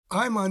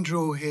I'm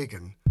Andrew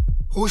O'Hagan,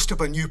 host of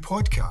a new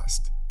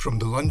podcast from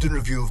the London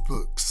Review of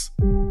Books.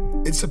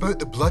 It's about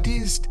the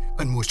bloodiest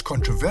and most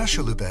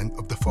controversial event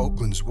of the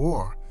Falklands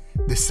War,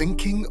 the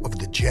sinking of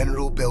the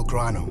General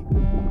Belgrano.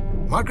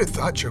 Margaret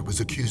Thatcher was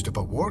accused of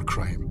a war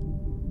crime.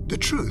 The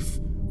truth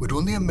would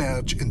only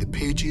emerge in the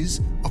pages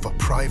of a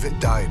private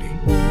diary.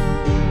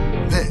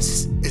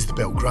 This is the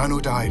Belgrano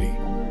Diary.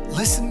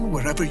 Listen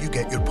wherever you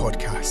get your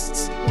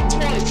podcasts.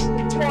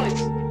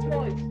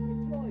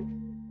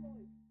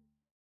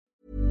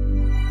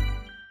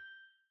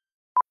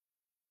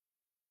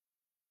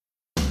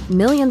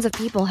 Millions of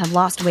people have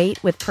lost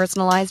weight with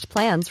personalized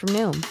plans from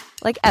Noom.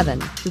 Like Evan,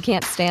 who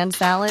can't stand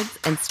salads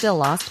and still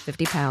lost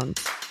 50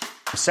 pounds.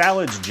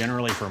 Salads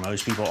generally for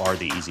most people are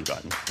the easy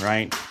button,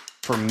 right?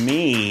 For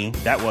me,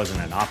 that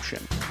wasn't an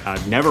option.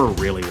 I never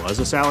really was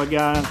a salad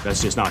guy.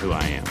 That's just not who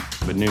I am.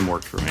 But Noom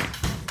worked for me.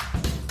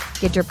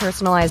 Get your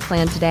personalized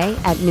plan today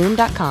at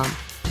Noom.com.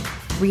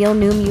 Real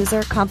Noom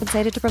user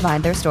compensated to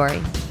provide their story.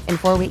 In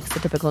 4 weeks,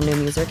 the typical Noom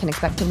user can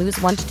expect to lose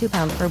 1 to 2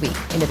 pounds per week.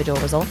 Individual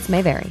results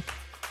may vary.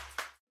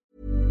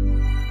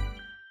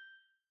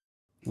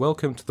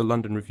 Welcome to the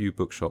London Review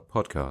Bookshop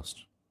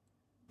podcast.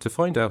 To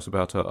find out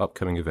about our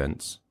upcoming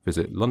events,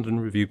 visit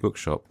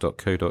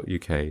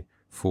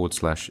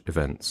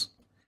londonreviewbookshop.co.uk/events.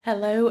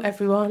 Hello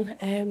everyone,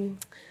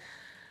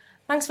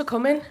 thanks for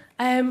coming.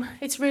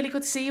 It's really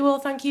good to see you all.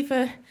 Thank you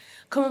for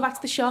coming back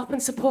to the shop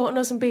and supporting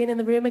us and being in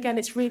the room again.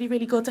 It's really,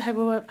 really good to have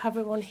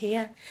everyone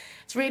here.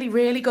 It's really,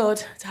 really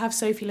good to have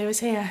Sophie Lewis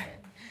here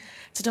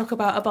to talk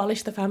about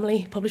Abolish the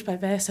Family, published by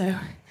Verso.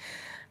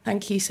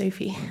 Thank you,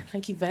 Sophie.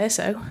 Thank you,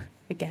 Verso,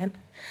 again.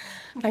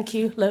 Thank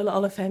you, Lola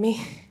Olufemi.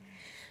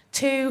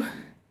 Two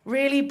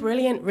really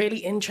brilliant, really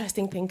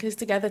interesting thinkers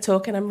together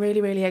talking. I'm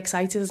really, really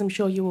excited, as I'm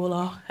sure you all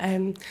are.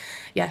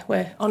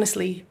 We're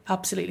honestly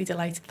absolutely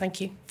delighted. Thank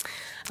you.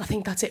 I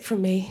think that's it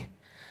from me.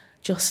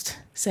 Just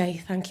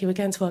say thank you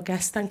again to our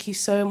guests. Thank you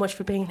so much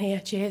for being here.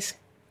 Cheers.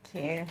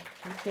 Thank you.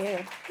 Thank you.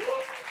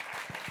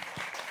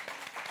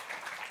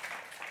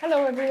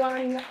 Hello,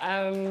 everyone.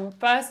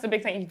 First, a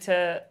big thank you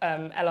to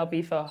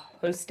LRB for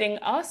hosting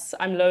us.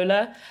 I'm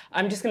Lola.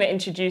 I'm just going to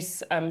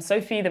introduce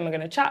Sophie, then we're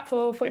going to chat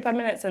for 45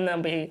 minutes, and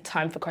there'll be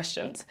time for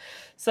questions.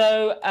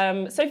 So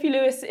Sophie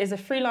Lewis is a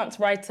freelance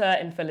writer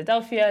in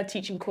Philadelphia,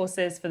 teaching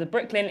courses for the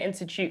Brooklyn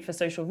Institute for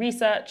Social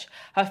Research.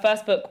 Her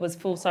first book was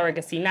Full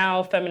Surrogacy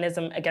Now,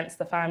 Feminism Against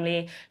the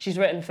Family. She's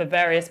written for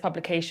various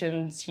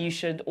publications. You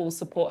should all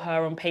support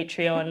her on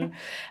Patreon.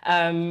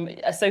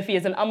 Sophie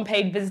is an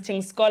unpaid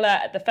visiting scholar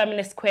at the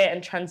Feminist, Queer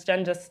and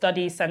Transgender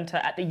Studies Center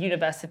at the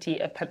University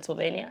of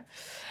Pennsylvania.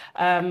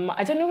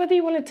 I don't know whether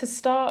you wanted to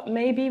start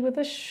maybe with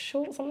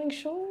something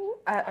short?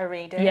 A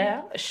reading?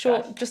 Yeah, a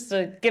short, just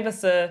to give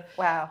us a...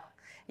 Wow.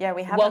 Yeah,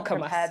 we haven't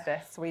prepared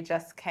this. We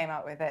just came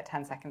up with it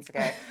 10 seconds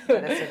ago,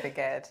 but this would be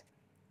good.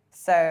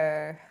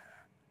 So,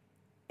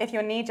 if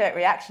your knee-jerk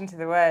reaction to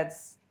the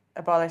words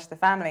abolish the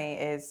family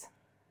is,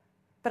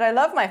 but I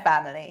love my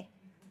family,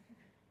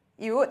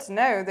 you ought to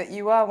know that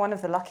you are one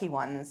of the lucky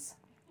ones,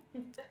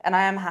 and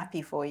I am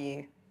happy for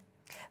you.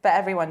 But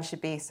everyone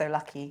should be so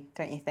lucky,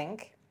 don't you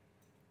think?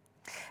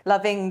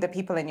 Loving the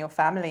people in your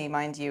family,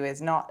 mind you,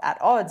 is not at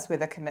odds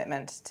with a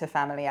commitment to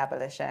family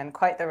abolition,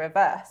 quite the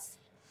reverse.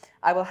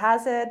 I will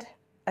hazard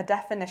a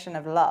definition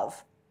of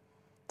love.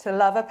 To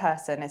love a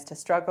person is to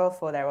struggle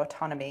for their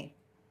autonomy,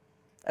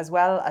 as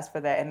well as for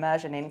their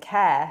immersion in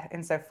care,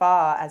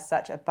 insofar as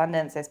such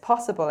abundance is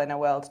possible in a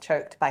world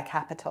choked by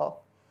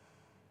capital.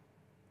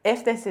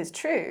 If this is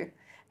true,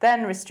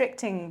 then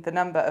restricting the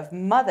number of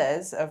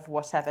mothers of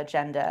whatever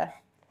gender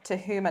to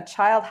whom a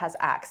child has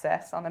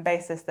access on the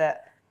basis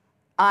that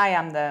I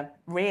am the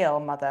real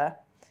mother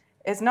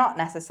is not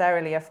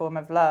necessarily a form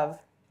of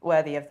love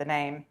worthy of the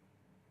name.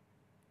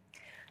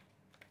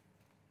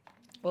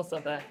 We'll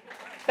stop there.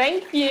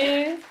 Thank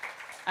you.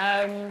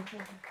 I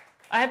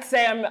have to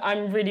say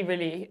I'm really,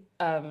 really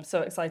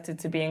so excited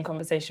to be in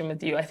conversation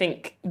with you. I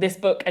think this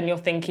book and your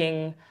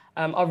thinking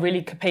are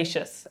really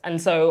capacious.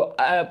 And so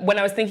when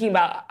I was thinking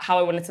about how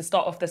I wanted to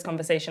start off this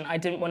conversation, I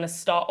didn't want to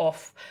start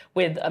off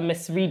with a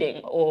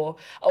misreading or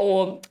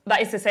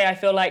that is to say, I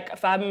feel like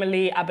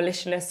family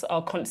abolitionists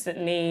are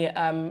constantly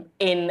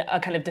in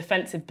a kind of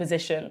defensive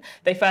position.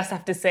 They first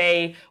have to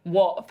say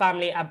what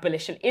family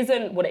abolition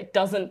isn't, what it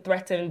doesn't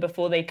threaten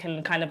before they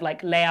can kind of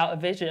like lay out a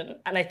vision.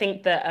 And I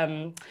think that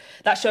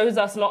that shows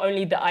us not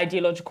only the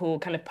ideological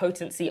kind of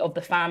potency of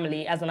the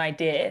family as an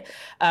idea,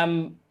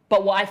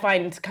 but what I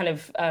find kind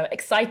of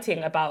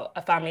exciting about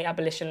a family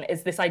abolition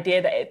is this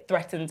idea that it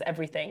threatens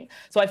everything.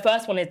 So I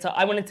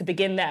wanted to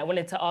begin there. I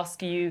wanted to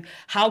ask you,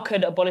 how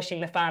could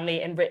abolishing the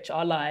family enrich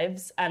our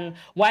lives? And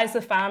why is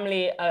the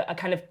family a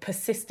kind of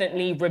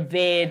persistently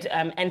revered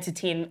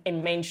entity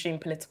in mainstream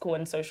political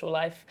and social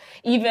life,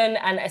 even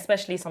and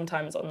especially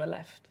sometimes on the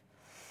left?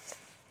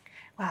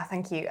 Wow,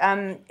 thank you.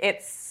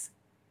 It's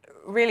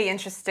really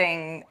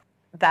interesting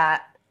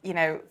that,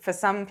 for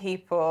some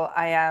people,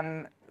 I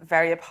am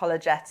very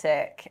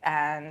apologetic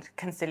and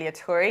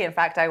conciliatory. In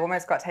fact, I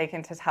almost got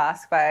taken to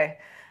task by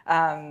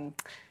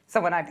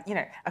someone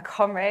a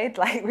comrade,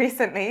 like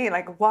recently,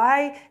 like,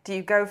 why do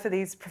you go for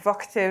these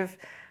provocative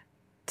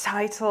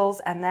titles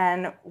and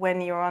then when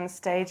you're on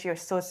stage you're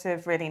sort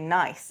of really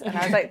nice? And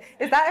I was like,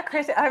 is that a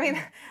critic? I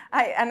mean,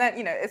 and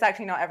then it's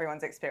actually not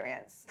everyone's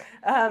experience.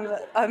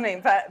 I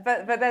mean, but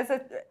there's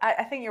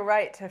I think you're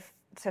right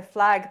to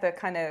flag the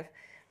kind of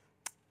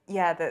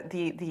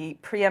the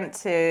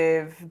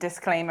preemptive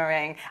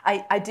disclaimering.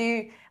 I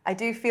do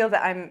feel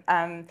that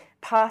I'm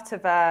part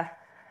of a.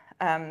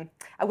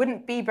 I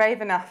wouldn't be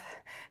brave enough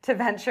to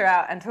venture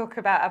out and talk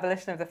about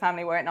abolition of the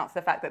family were it not for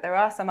the fact that there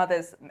are some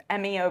others,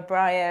 Emmy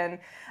O'Brien,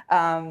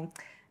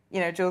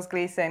 Jules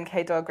Gleason,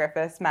 Kay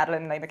Dodd-Griffiths,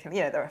 Madeleine Leigh McKinley,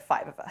 there are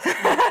 5 of us.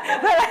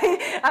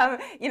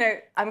 But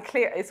I'm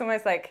clear, it's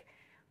almost like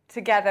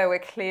together we're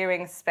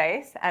clearing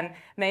space, and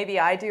maybe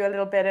I do a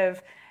little bit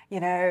of,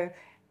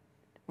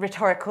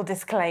 rhetorical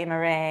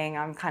disclaimering.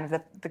 I'm kind of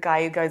the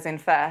guy who goes in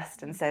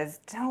first and says,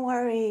 don't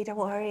worry.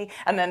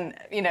 And then,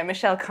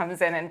 Michelle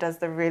comes in and does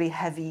the really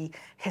heavy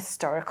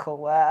historical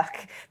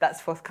work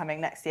that's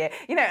forthcoming next year.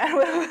 And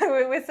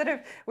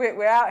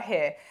we're out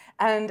here.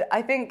 And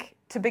I think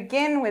to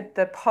begin with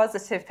the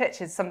positive pitch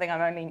is something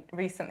I'm only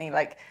recently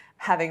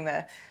having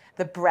the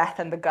breath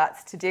and the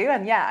guts to do.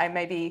 And I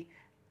maybe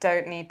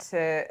don't need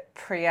to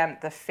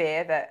preempt the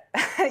fear that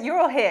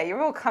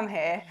you're all come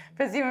here,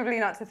 presumably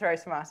not to throw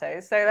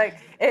tomatoes. So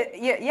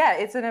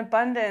it's an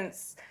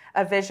abundance,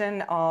 a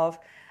vision of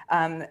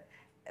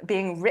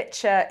being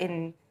richer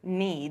in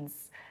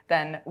needs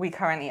than we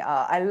currently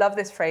are. I love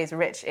this phrase,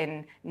 rich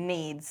in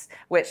needs,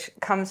 which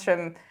comes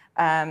from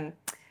a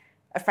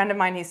friend of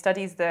mine who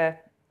studies the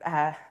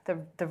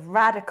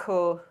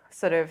radical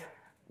sort of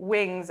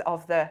wings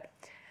of the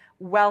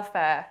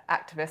welfare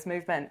activist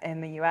movement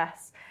in the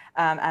US.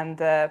 And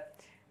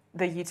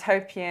the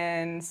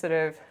utopian sort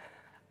of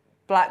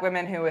black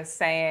women who were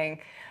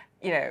saying,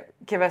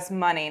 give us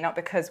money, not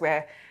because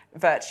we're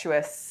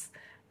virtuous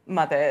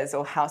mothers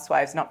or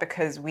housewives, not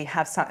because we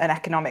have an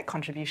economic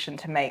contribution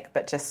to make,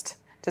 but just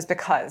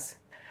because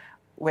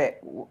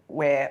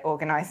we're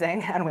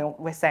organizing and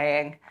we're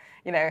saying,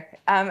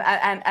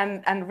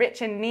 and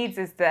rich in needs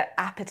is the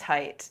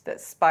appetite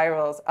that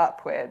spirals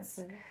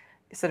upwards,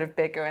 sort of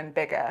bigger and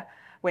bigger.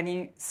 When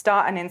you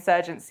start an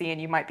insurgency and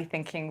you might be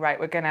thinking, right,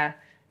 we're going to,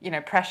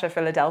 pressure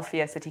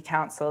Philadelphia City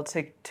Council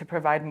to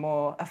provide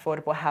more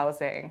affordable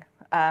housing.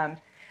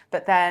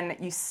 But then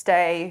you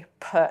stay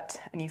put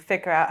and you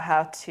figure out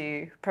how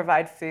to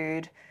provide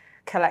food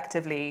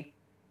collectively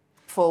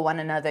for one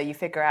another. You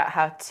figure out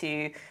how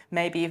to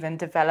maybe even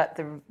develop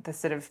the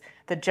sort of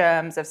the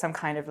germs of some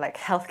kind of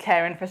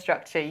healthcare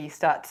infrastructure. You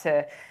start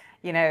to,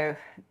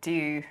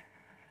 do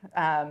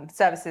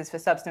services for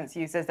substance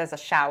users. There's a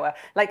shower.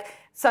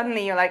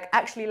 Suddenly you're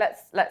actually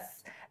let's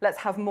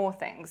have more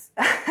things.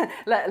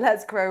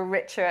 Let's grow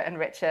richer and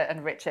richer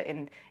and richer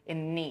in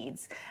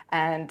needs.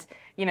 And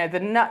the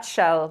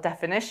nutshell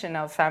definition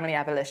of family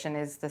abolition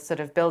is the sort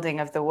of building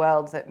of the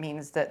world that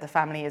means that the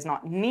family is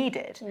not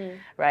needed,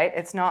 right?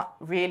 It's not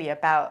really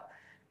about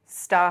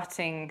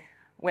starting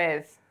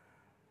with,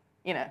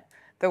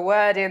 the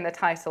word in the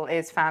title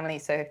is family,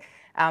 so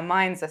our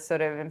minds are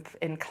sort of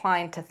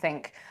inclined to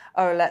think,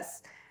 oh,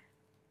 let's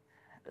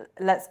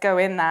go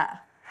in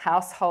that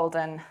household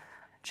and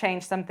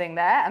change something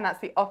there. And that's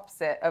the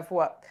opposite of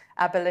what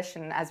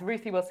abolition, as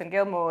Ruthie Wilson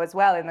Gilmore as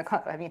well,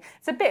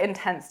 it's a bit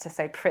intense to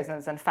say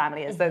prisons and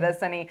family as though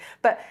there's any,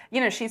 but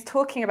she's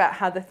talking about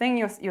how the thing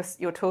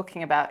you're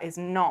talking about is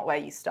not where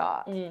you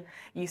start.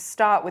 You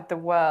start with the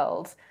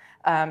world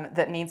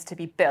that needs to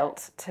be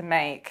built to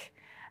make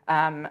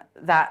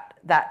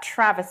that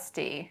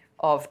travesty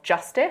of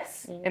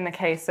justice in the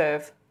case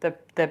of the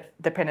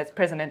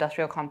prison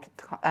industrial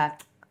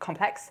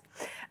complex,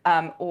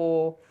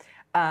 or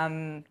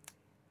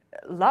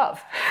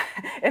love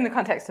in the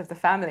context of the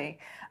family,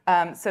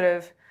 sort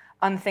of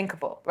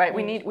unthinkable, right?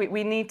 We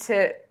need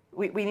to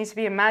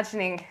be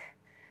imagining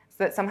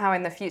that somehow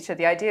in the future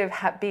the idea of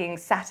being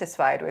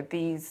satisfied with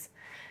these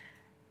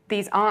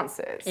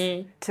answers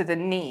to the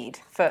need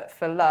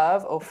for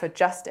love or for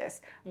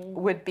justice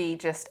would be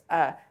just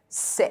a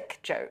sick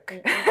joke,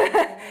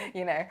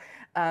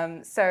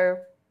 So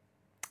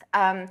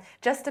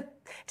just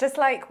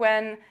like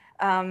when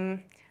a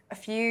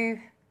few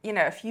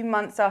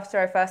months after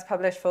I first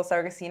published Full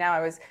Surrogacy Now,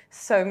 I was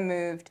so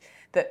moved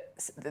that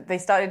they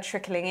started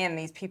trickling in,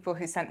 these people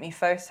who sent me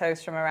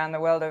photos from around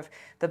the world of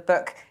the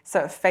book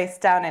sort of face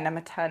down in a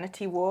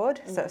maternity ward,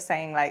 sort of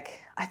saying I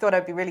thought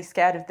I'd be really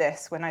scared of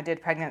this when I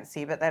did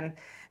pregnancy, but then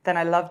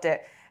I loved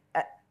it.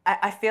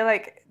 I feel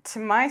like, to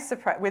my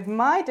surprise, with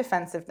my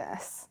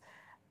defensiveness,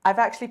 I've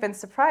actually been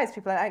surprised.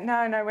 People are like,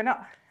 no, we're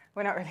not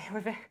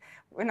really,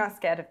 we're not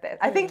scared of this.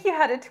 I think you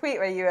had a tweet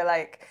where you were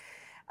like,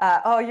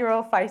 you're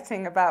all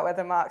fighting about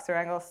whether Marx or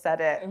Engels said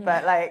it,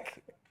 but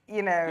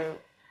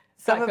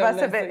some of us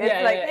have been,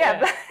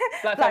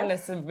 Black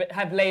feminists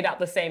have laid out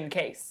the same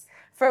case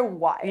for a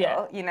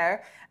while,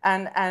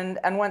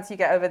 and once you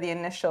get over the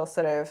initial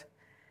sort of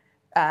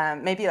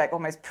maybe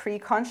almost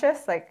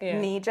pre-conscious,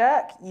 knee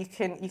jerk, you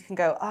can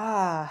go,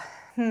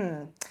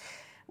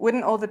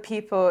 wouldn't all the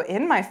people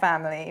in my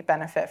family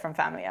benefit from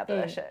family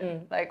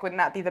abolition? Like, wouldn't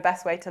that be the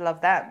best way to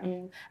love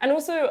them? And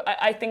also,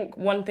 I think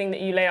one thing that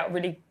you lay out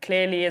really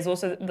clearly is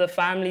also the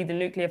family, the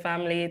nuclear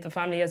family, the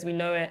family as we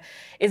know it,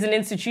 is an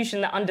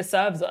institution that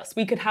underserves us.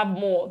 We could have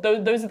more.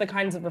 Those are the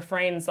kinds of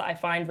refrains that I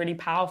find really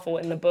powerful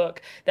in the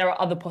book. There are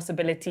other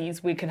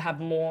possibilities. We could have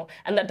more.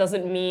 And that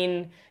doesn't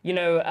mean,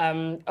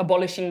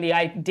 abolishing the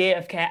idea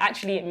of care.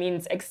 Actually, it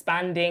means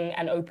expanding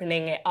and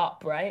opening it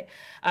up, right?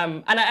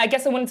 And I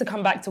guess I wanted to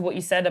come back to what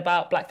you said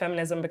about Black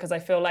feminism, because I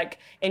feel like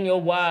in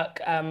your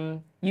work,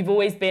 you've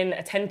always been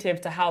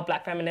attentive to how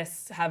Black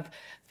feminists have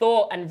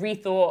thought and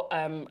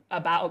rethought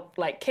about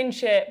like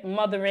kinship,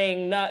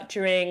 mothering,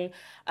 nurturing.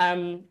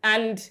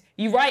 And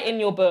you write in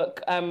your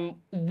book,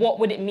 what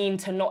would it mean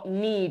to not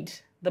need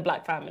the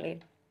Black family?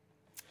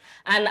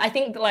 And I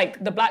think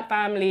like the Black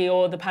family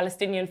or the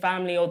Palestinian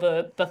family or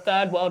the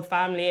third world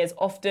family is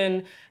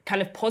often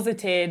kind of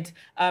posited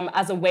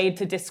as a way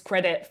to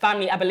discredit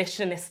family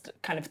abolitionist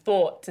kind of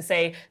thought, to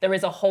say there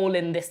is a hole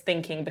in this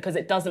thinking because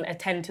it doesn't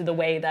attend to the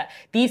way that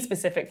these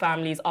specific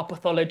families are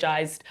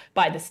pathologized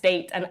by the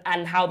state,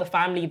 and how the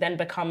family then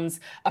becomes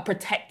a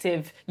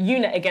protective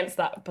unit against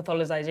that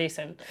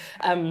pathologization.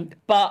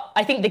 But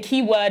I think the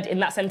key word in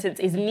that sentence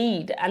is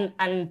need.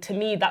 And to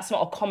me, that's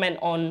not a comment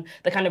on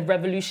the kind of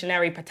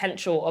revolutionary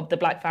potential of the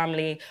Black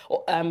family.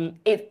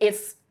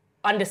 It's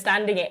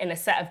understanding it in a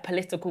set of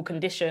political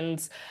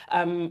conditions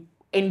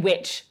in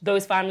which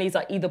those families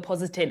are either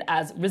posited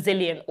as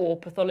resilient or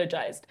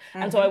pathologized.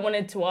 And so I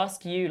wanted to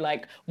ask you,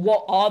 like,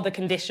 what are the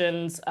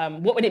conditions,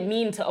 what would it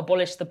mean to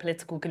abolish the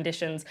political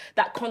conditions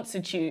that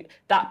constitute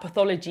that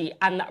pathology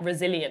and that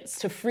resilience,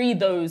 to free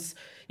those,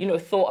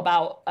 thought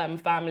about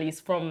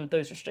families from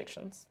those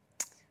restrictions?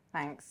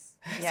 Thanks.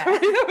 Yeah. Sorry,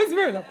 that was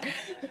very long.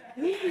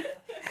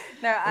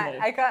 No,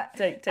 I got...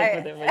 Take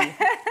with it, really.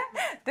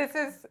 This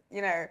is,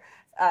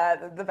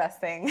 the best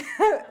thing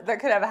that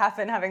could ever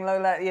happen, having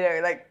Lola,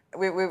 I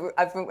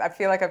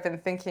feel like I've been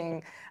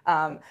thinking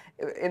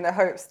in the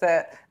hopes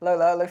that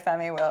Lola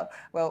Olufemi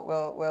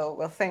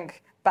will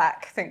think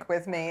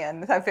with me,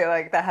 and I feel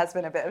like there has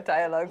been a bit of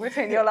dialogue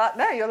between your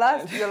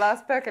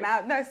last book and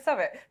out. No, stop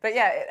it. But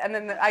yeah, and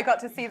then I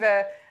got to see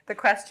the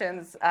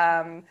questions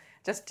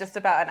just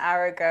about an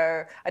hour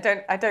ago.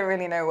 I don't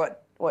really know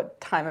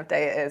what time of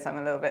day it is. I'm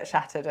a little bit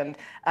shattered, and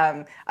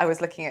I was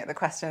looking at the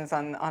questions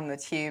on the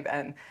tube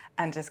and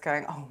just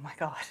going, oh my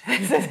God,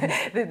 these are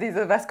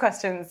the best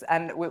questions,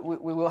 and we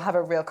will have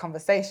a real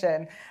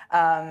conversation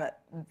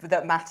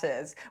that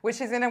matters, which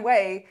is in a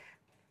way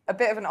a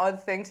bit of an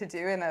odd thing to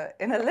do in a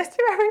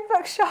literary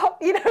bookshop.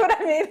 You know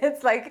what I mean?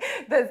 It's like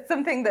there's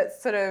something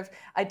that's sort of,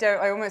 I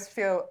almost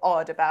feel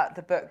odd about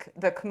the book,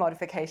 the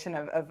commodification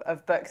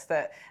of books,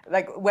 that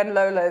like when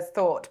Lola's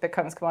thought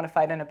becomes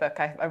commodified in a book,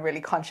 I'm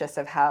really conscious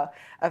of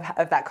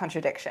that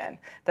contradiction,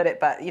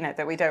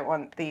 that we don't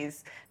want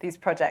these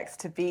projects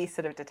to be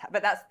sort of detached.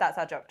 But that's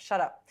our job.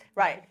 Shut up.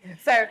 Right.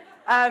 So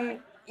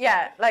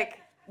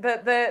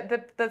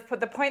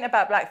The point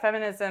about Black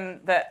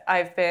feminism that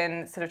I've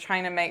been sort of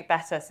trying to make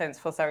better since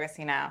Full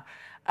Surrogacy Now,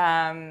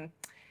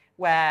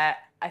 where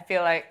I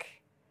feel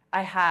like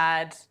I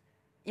had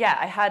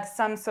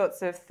some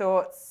sorts of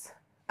thoughts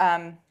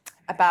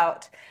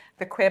about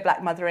the queer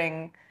Black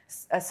mothering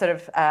sort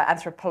of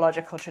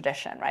anthropological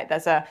tradition, right?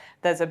 There's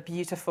a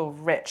beautiful,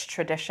 rich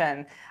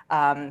tradition,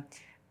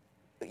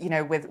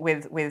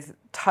 with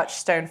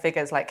touchstone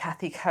figures like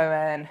Kathy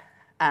Cohen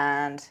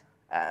and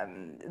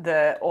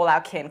the All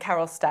Our Kin,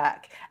 Carol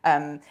Stack,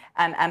 and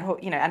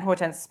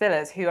Hortense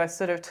Spillers, who are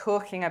sort of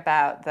talking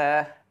about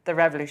the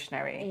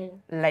revolutionary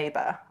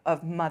labor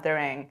of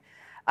mothering,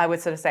 I would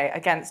sort of say,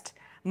 against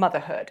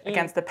motherhood,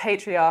 against the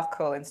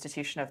patriarchal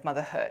institution of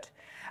motherhood.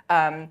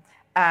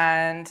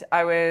 And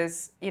I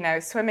was,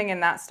 swimming in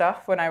that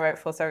stuff when I wrote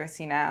Full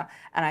Surrogacy Now,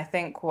 and I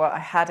think what I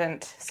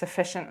hadn't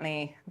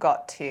sufficiently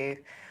got to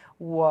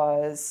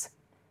was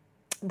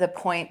the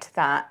point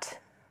that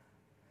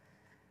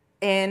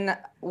in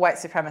white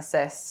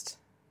supremacist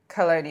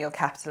colonial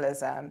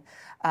capitalism,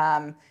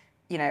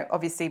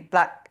 obviously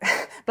black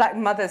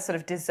mothers sort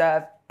of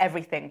deserve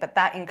everything, but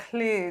that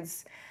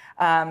includes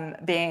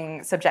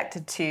being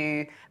subjected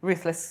to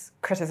ruthless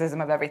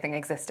criticism of everything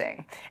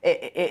existing.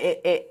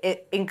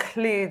 It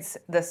includes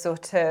the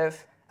sort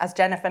of, as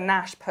Jennifer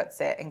Nash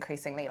puts it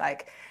increasingly,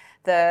 like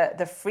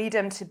the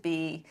freedom to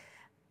be,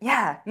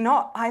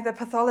 not either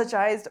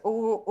pathologized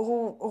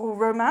or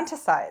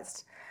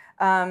romanticized.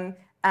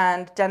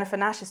 And Jennifer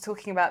Nash is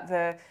talking about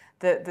the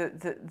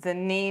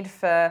need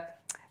for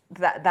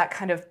that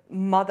kind of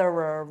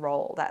motherer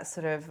role, that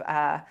sort of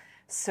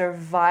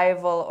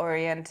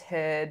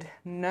survival-oriented,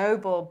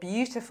 noble,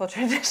 beautiful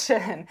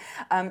tradition,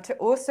 to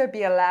also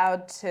be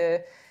allowed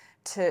to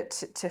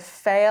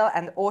fail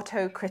and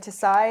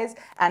auto-criticize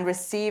and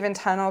receive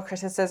internal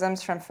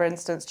criticisms from, for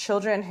instance,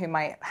 children who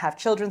might have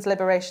children's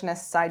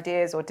liberationist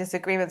ideas or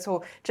disagreements,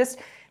 or just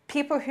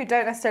people who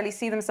don't necessarily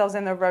see themselves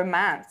in the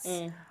romance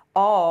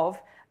of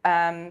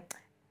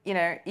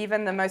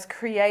even the most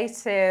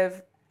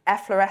creative,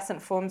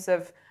 efflorescent forms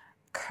of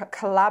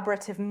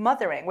collaborative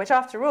mothering, which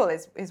after all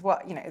is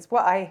what, is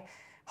what I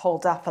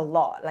hold up a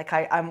lot. Like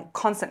I'm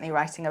constantly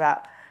writing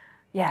about,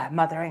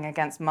 mothering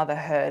against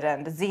motherhood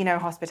and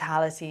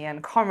xeno-hospitality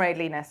and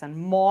comradeliness and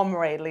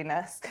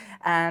momradeliness.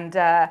 And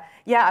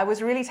I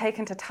was really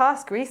taken to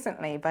task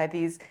recently by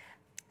these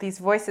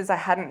voices I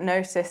hadn't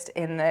noticed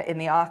in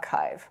the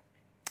archive,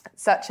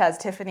 such as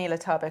Tiffany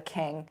Latabo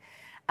King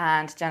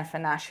and Jennifer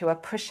Nash, who are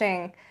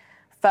pushing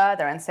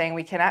further and saying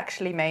we can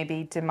actually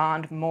maybe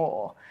demand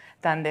more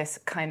than this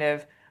kind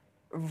of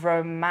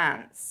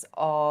romance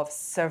of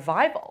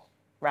survival,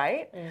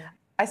 right?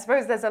 I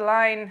suppose there's a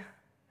line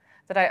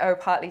that I owe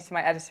partly to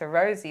my editor,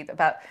 Rosie,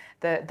 about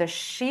the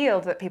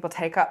shield that people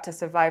take up to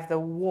survive the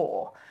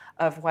war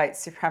of white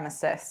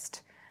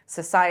supremacist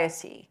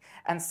society.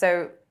 And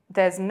so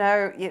there's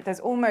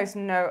almost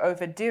no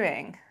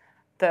overdoing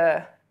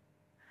the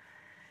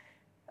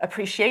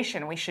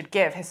appreciation we should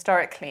give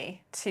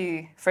historically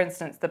to, for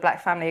instance, the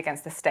Black family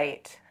against the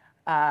state,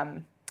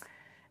 the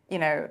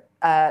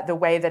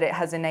way that it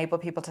has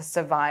enabled people to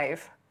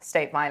survive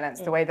state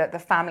violence, the way that the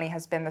family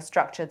has been the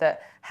structure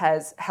that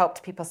has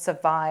helped people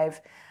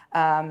survive,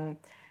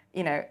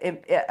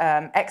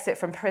 exit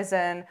from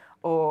prison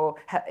or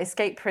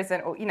escape prison,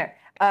 or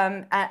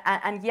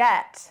and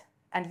yet,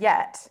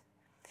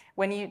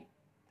 when you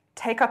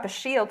take up a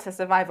shield to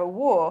survive a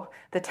war,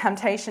 the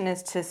temptation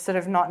is to sort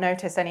of not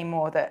notice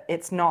anymore that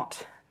it's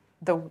not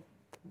the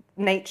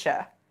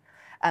nature,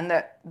 and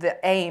that the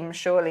aim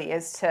surely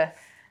is to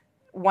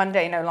one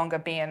day no longer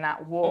be in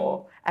that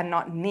war and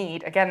not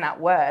need, again, that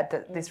word,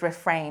 this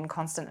refrain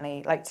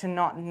constantly, like to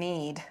not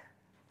need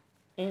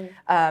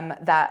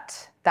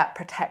that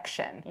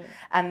protection.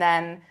 And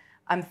then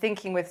I'm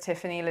thinking with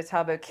Tiffany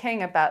Latabo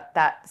King about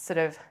that sort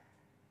of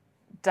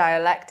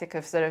dialectic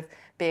of sort of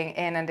being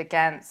in and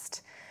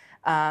against,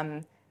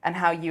 and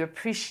how you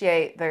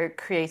appreciate the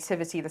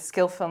creativity, the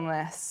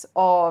skillfulness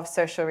of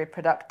social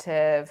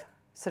reproductive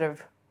sort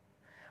of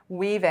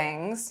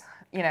weavings,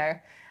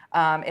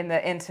 in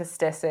the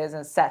interstices,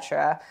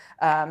 etc.,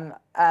 and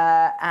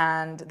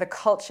the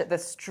culture, the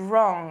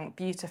strong,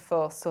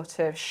 beautiful sort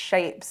of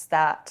shapes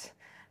that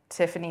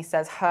Tiffany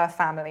says her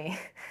family,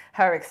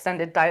 her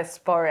extended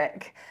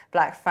diasporic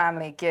Black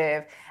family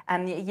give,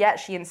 and yet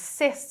she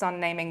insists on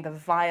naming the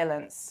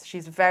violence.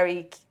 She's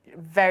very,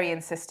 very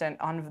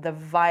insistent on the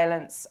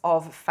violence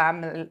of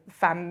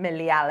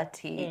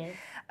familiality,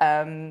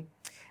 the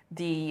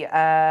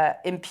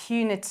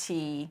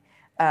impunity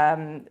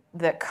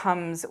that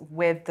comes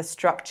with the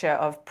structure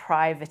of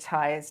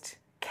privatized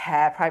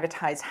care,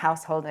 privatized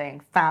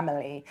householding,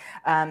 family,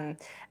 and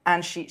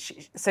she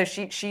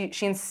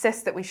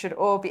insists that we should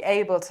all be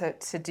able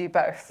to do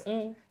both,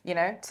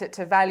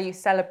 to value,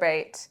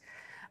 celebrate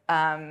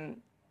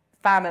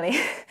family,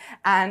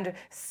 and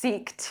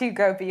seek to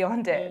go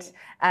beyond it,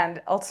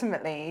 and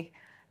ultimately,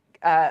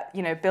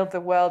 build the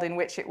world in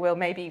which it will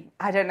maybe.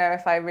 I don't know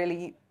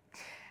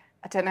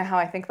how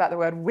I think about the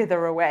word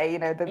wither away,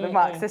 the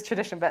Marxist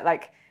tradition, but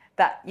like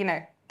that,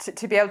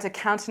 to be able to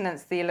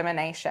countenance the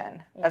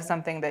elimination of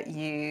something that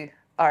you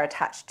are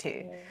attached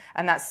to.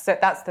 And that's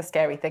the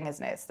scary thing,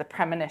 isn't it? It's the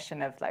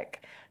premonition of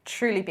like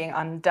truly being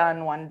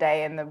undone one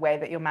day in the way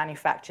that you're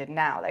manufactured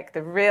now. Like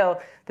the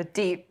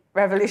deep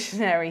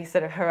revolutionary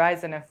sort of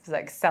horizon of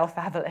like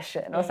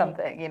self-abolition or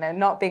something,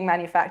 not being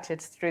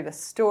manufactured through the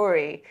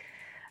story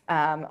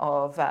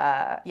of,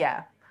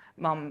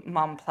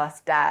 mom plus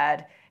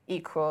dad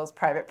equals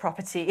private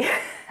property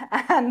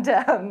and,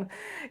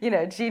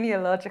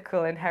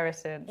 genealogical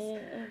inheritance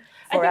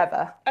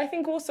forever. I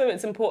think also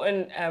it's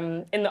important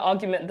in the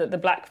argument that the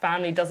Black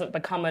family doesn't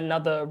become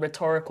another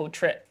rhetorical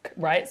trick,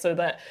 right? So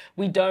that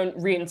we don't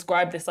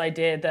reinscribe this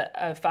idea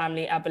that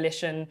family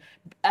abolition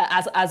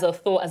as a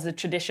thought, as a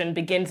tradition,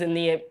 begins in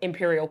the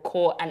imperial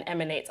court and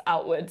emanates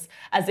outwards,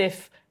 as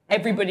if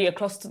everybody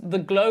across the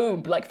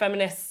globe, like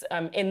feminists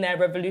in their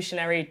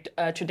revolutionary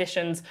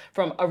traditions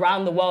from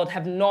around the world,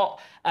 have not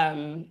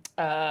kind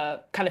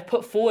of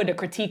put forward a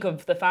critique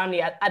of the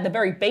family at the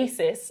very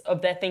basis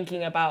of their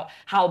thinking about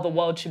how the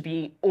world should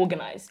be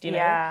organized,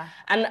 Yeah.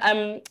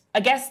 And I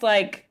guess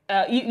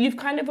you've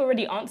kind of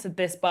already answered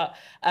this, but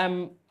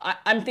I'm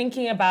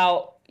thinking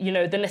about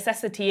the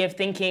necessity of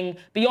thinking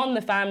beyond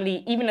the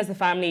family, even as the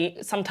family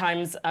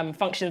sometimes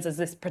functions as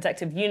this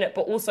protective unit,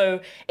 but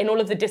also in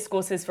all of the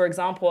discourses, for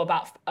example,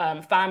 about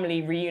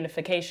family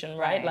reunification,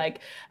 right? Like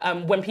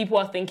when people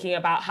are thinking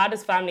about how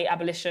does family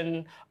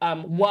abolition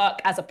work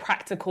as a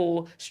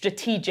practical,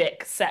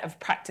 strategic set of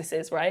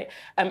practices, right?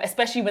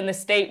 Especially when the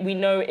state, we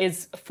know,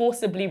 is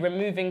forcibly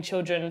removing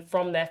children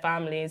from their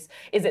families.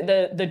 Is it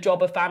the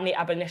job of family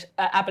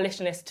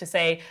abolitionists to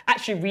say,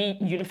 actually,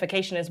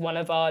 reunification is one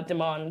of our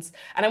demands?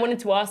 And I wanted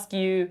to ask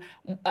you,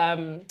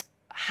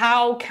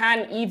 how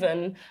can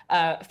even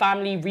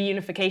family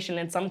reunification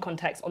in some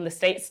contexts on the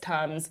state's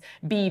terms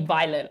be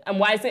violent? And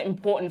why is it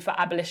important for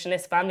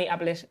family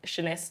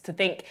abolitionists, to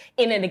think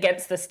in and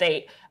against the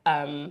state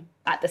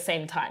at the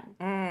same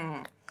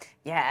time?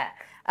 Yeah.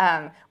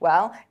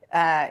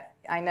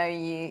 I know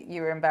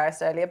you were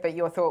embarrassed earlier, but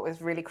your thought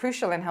was really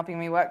crucial in helping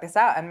me work this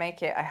out and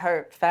make it, I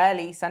hope,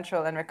 fairly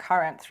central and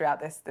recurrent throughout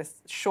this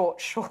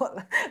short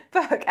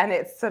book. And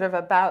it's sort of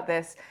about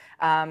this,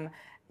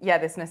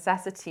 this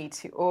necessity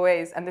to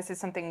always, and this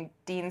is something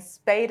Dean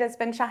Spade has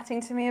been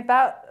chatting to me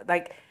about,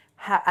 like,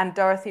 and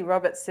Dorothy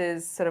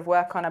Roberts' sort of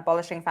work on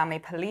abolishing family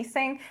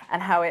policing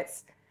and how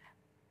it's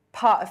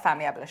part of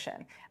family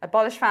abolition.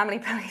 Abolish family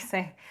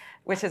policing,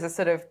 which is a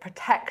sort of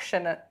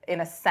protection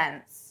in a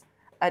sense,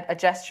 a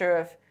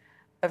gesture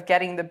of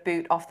getting the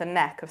boot off the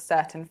neck of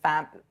certain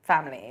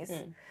families,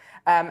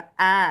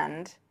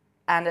 and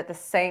at the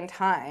same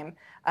time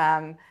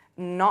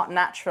not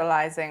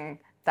naturalizing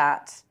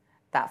that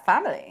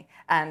family,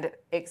 and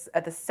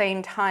at the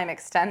same time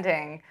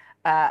extending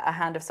a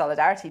hand of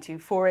solidarity to,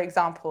 for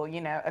example,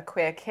 a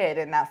queer kid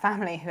in that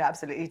family who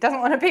absolutely doesn't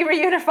want to be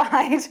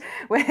reunified.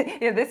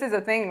 This is a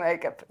thing,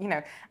 like,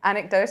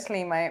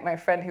 anecdotally, my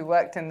friend who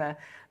worked in the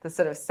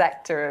sort of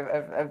sector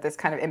of this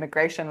kind of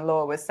immigration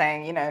law was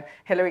saying,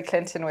 Hillary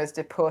Clinton was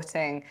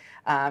deporting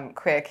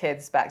queer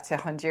kids back to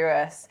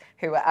Honduras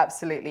who were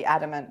absolutely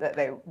adamant that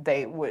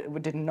they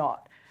did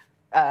not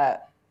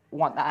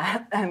want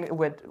that and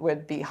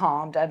would be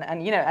harmed,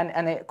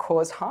 and it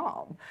caused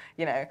harm.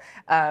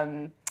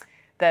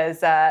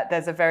 There's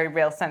a very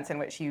real sense in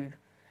which you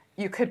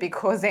could be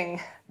causing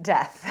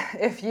death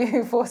if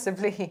you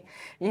forcibly,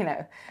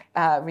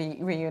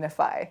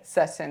 reunify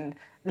certain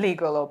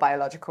legal or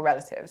biological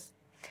relatives.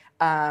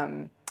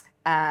 So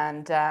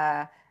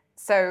that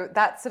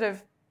sort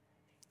of,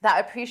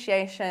 that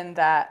appreciation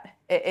that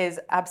it is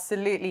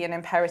absolutely an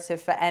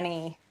imperative for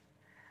any,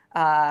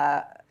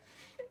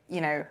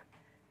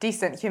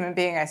 decent human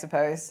being, I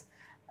suppose,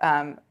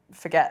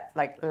 forget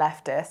like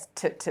leftist,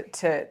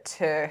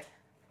 to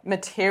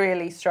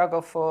materially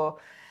struggle for,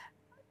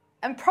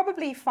 and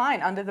probably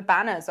find under the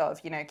banners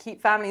of,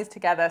 keep families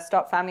together,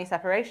 stop family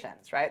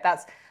separations, right?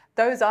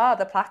 Those are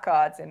the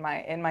placards in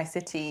my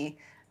city,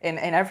 in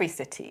every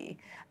city,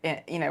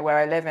 where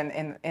I live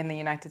in the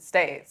United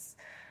States.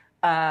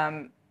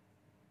 Fine,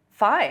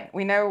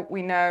 we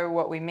know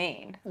what we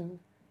mean,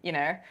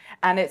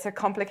 and it's a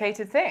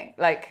complicated thing.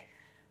 Like,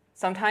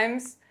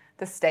 sometimes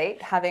the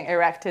state, having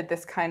erected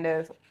this kind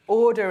of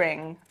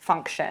ordering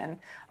function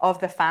of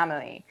the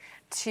family,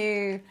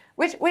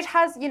 which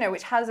has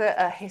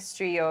a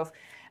history of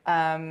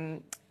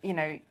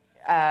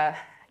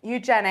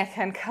eugenic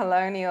and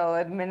colonial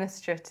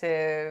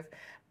administrative,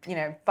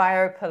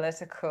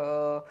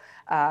 biopolitical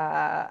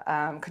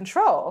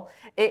control,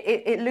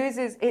 it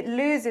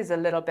loses a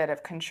little bit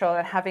of control.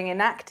 And having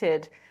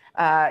enacted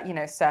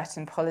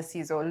certain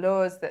policies or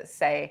laws that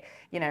say,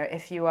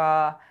 if you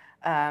are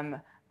a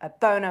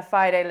bona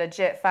fide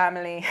legit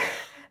family,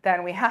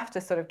 then we have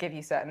to sort of give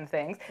you certain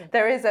things.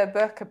 There is a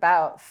book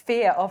about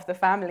fear of the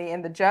family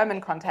in the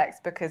German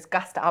context, because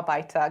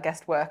Gastarbeiter,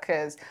 guest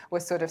workers, were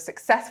sort of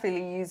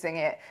successfully using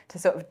it to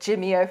sort of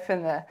jimmy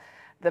open the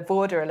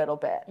border a little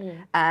bit,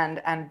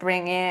 and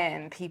bring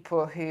in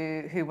people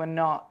who were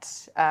not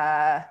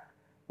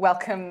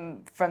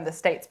welcome from the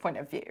state's point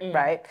of view,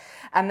 right?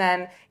 And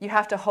then you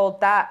have to hold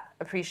that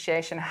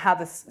appreciation,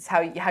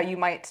 how you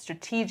might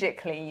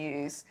strategically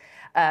use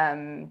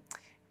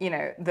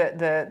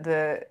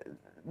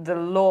the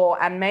law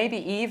and maybe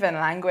even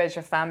language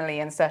of family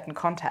in certain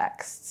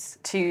contexts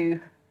to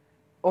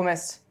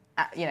almost,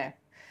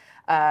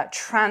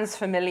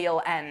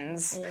 transfamilial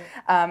ends.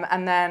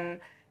 And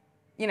then,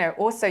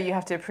 also you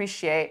have to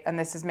appreciate, and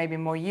this is maybe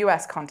more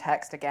US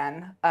context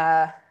again,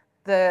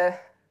 the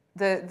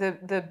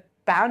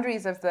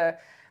boundaries of the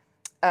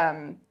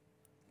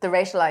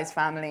racialized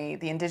family,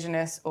 the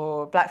indigenous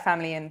or black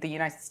family in the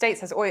United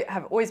States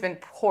have always been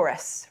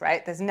porous,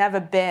 right? There's never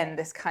been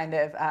this kind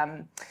of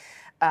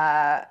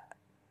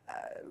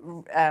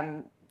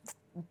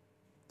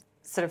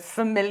sort of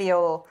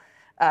familial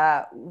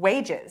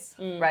wages,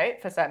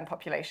 right, for certain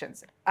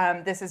populations.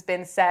 This has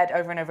been said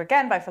over and over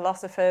again by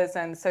philosophers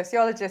and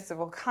sociologists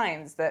of all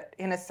kinds, that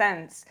in a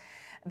sense,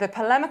 the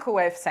polemical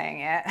way of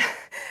saying it,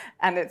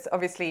 and it's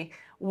obviously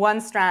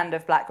one strand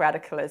of black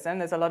radicalism,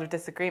 there's a lot of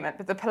disagreement,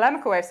 but the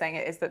polemical way of saying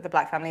it is that the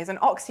black family is an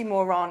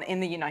oxymoron in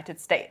the United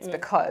States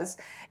because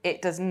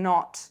it does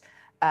not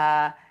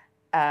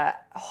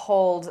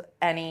hold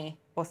any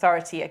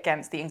authority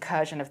against the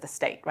incursion of the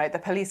state, right? The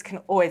police can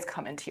always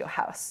come into your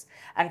house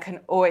and can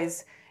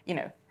always,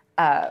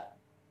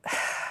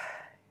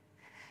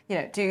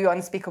 do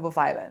unspeakable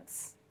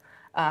violence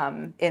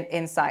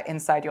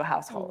inside your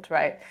household,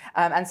 right?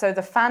 And so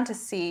the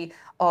fantasy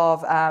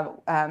of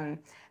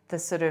the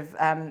sort of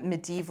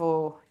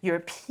medieval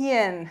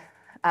European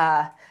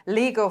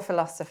legal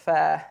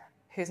philosopher,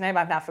 whose name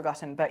I've now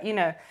forgotten, but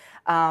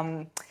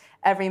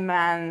every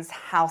man's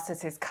house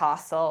is his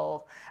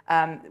castle,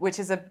 which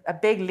is a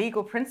big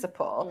legal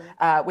principle,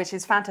 which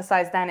is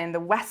fantasized then in the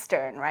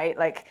Western, right?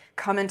 Like,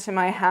 come into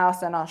my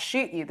house and I'll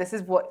shoot you. This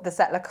is what the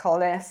settler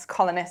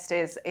colonist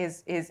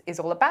is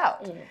all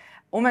about.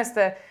 Almost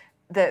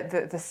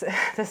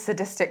the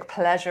sadistic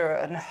pleasure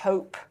and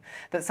hope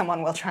that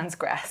someone will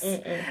transgress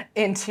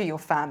into your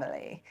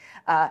family.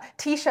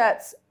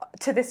 T-shirts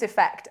to this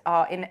effect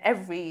are in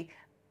every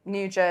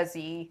New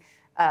Jersey,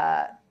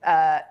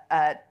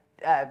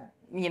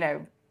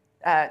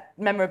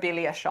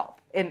 memorabilia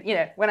shop.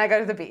 When I go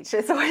to the beach,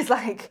 it's always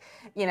like,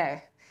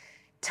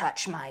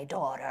 touch my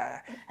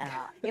daughter, it's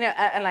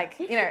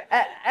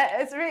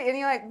really, and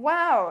you're like,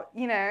 wow,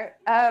 no,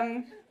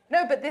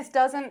 but this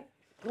doesn't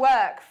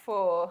work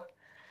for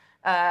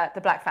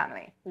the Black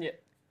family.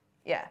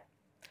 Yeah.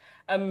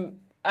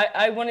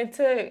 I wanted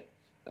to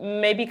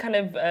maybe kind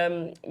of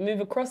move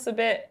across a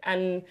bit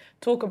and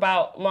talk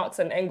about Marx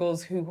and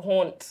Engels, who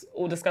haunt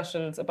all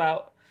discussions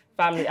about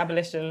family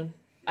abolition,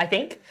 I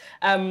think.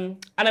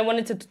 And I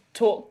wanted to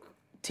talk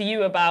to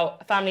you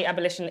about family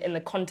abolition in the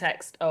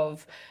context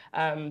of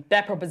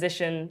their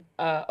proposition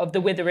of the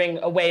withering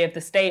away of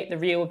the state, the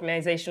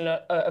reorganization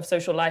of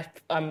social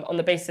life on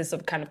the basis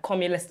of kind of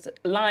communist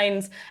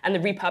lines, and the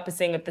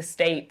repurposing of the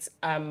state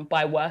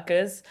by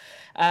workers.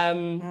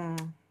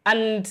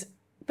 And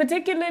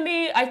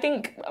particularly, I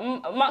think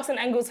Marx and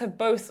Engels have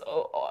both,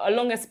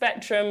 along a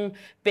spectrum,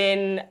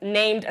 been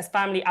named as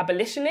family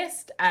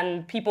abolitionists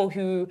and people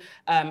who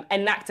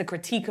enact a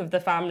critique of the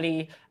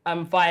family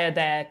via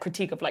their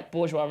critique of like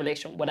bourgeois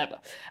relation, whatever.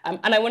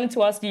 And I wanted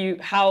to ask you,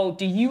 how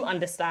do you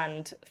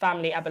understand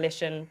family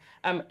abolition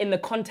in the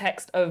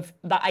context of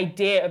the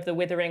idea of the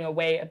withering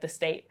away of the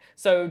state?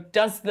 So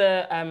does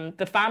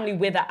the family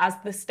wither as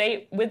the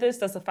state withers?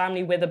 Does the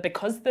family wither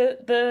because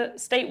the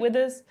state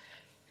withers?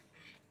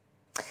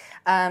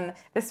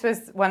 This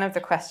was one of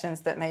the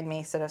questions that made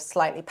me sort of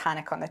slightly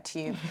panic on the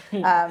tube.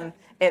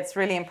 It's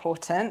really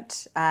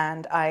important,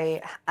 and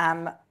I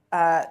am,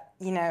 a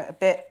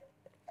bit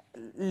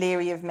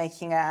leery of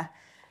making I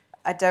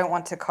don't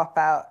want to cop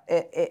out.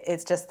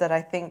 It's just that I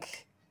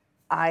think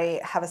I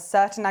have a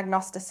certain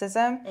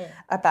agnosticism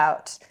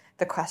about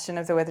the question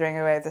of the withering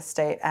away of the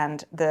state,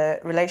 and the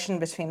relation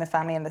between the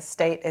family and the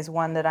state is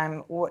one that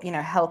I'm,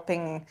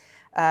 helping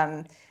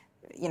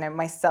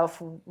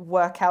myself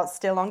work out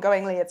still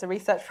ongoingly. It's a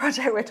research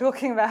project. We're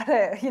talking about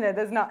it.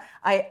 There's not.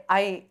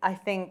 I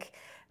think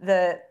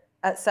that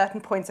at certain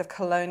points of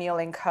colonial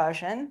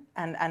incursion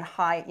and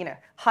high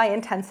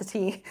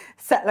intensity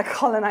settler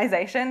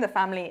colonization, the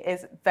family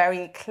is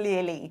very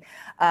clearly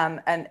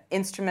an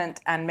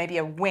instrument and maybe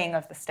a wing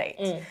of the state.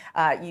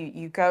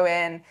 You go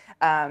in.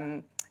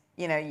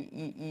 You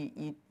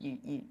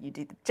do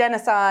the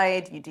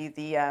genocide. You do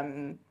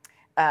the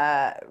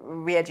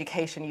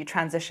re-education. You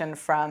transition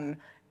from,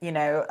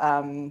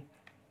 the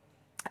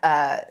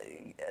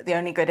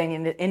only good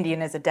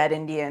Indian is a dead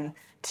Indian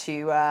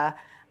to,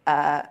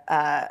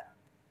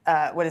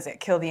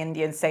 kill the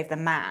Indian, save the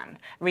man,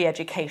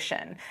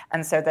 re-education.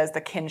 And so there's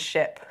the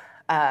kinship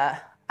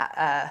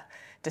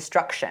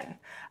destruction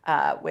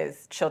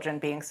with children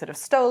being sort of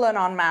stolen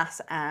en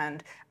masse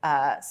and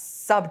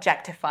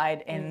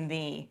subjectified in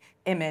the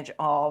image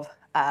of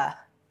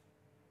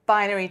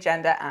binary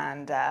gender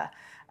and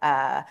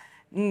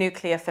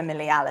nuclear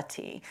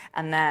familiality.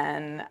 And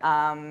then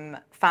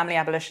family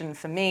abolition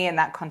for me in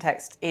that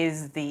context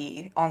is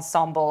the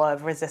ensemble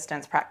of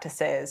resistance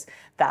practices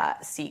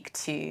that seek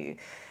to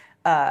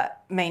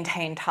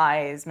maintain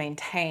ties,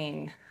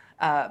 maintain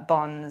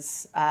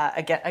bonds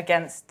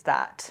against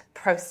that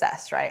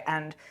process, right?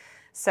 And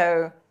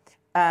so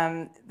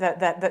there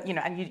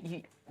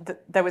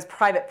was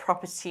private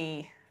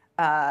property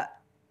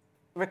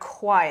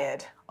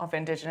required of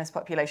indigenous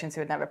populations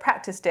who had never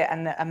practiced it,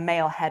 and a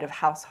male head of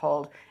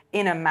household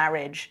in a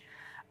marriage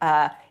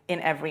in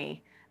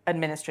every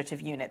administrative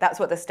unit. That's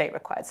what the state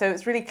required. So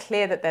it's really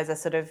clear that there's a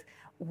sort of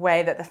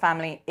way that the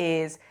family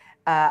is,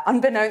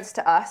 unbeknownst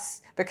to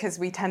us, because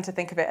we tend to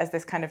think of it as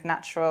this kind of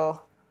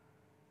natural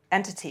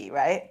entity,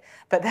 right?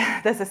 But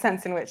there's a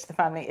sense in which the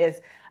family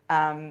is,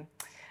 a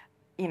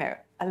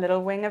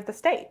little wing of the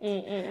state.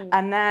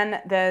 And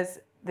then there's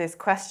this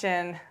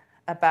question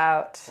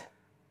about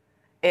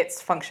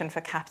its function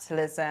for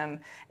capitalism,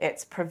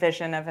 its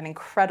provision of an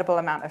incredible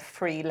amount of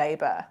free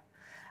labor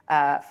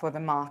for the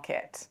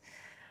market.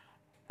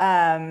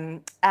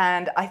 And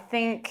I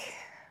think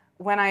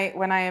when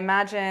I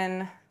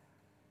imagine,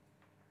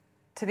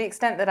 to the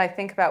extent that I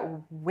think about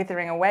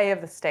withering away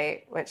of the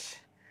state, which,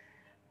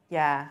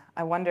 I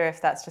wonder if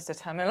that's just a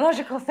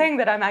terminological thing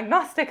that I'm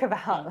agnostic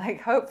about,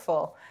 like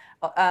hopeful.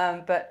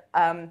 But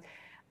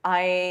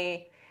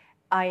I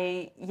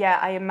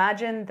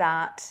imagine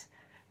that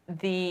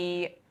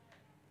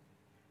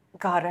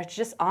I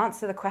just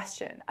answer the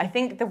question. I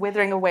think the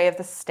withering away of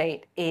the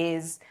state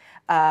is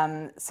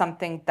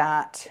something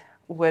that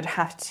would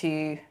have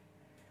to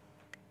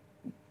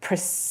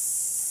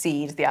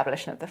precede the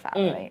abolition of the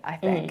family, I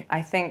think.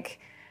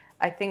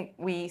 I think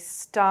we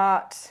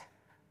start.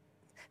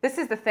 This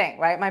is the thing,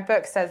 right? My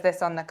book says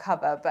this on the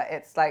cover, but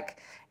it's like,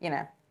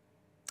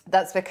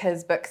 that's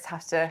because books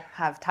have to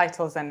have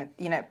titles, and,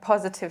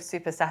 positive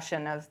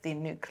supersession of the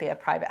nuclear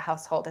private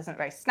household isn't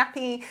very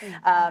snappy.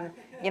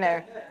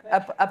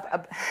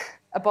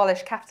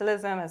 Abolish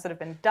capitalism has sort of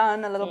been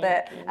done a little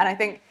bit. And I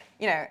think,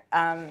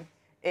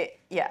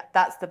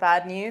 that's the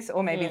bad news,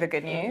 or maybe the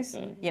good news.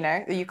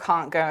 You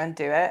can't go and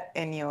do it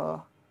in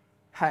your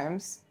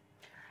homes.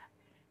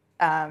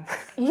 But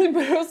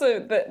also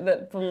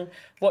that from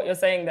what you're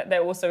saying, that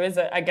there also is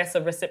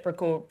a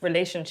reciprocal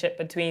relationship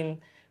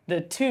between the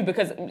two,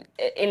 because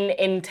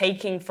in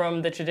taking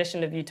from the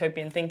tradition of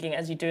utopian thinking,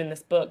 as you do in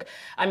this book,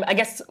 I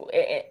guess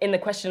in the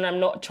question, I'm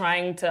not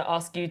trying to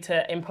ask you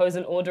to impose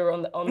an order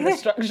on the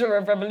structure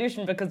of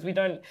revolution, because we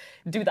don't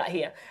do that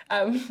here.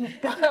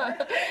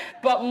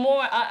 But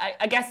more,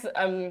 I guess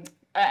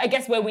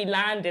where we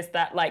land is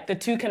that like the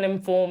two can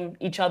inform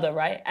each other,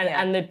 right?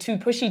 And the two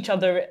push each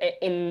other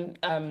in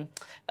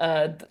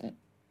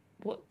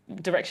what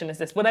direction is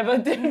this? Whatever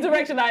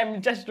direction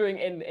I'm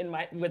gesturing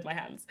with my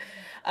hands.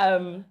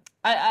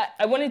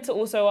 I wanted to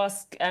also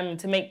ask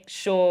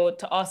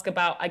to ask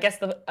about, I guess,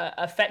 the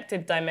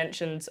affective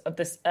dimensions of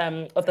this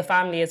of the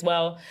family as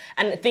well,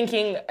 and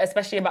thinking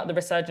especially about the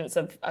resurgence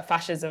of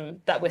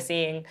fascism that we're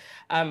seeing,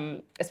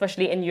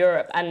 especially in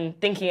Europe, and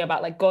thinking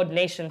about like God,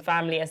 nation,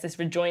 family as this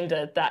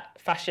rejoinder that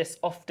fascists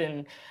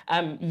often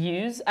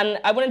use. And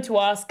I wanted to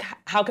ask,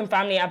 how can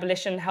family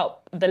abolition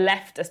help the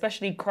left,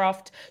 especially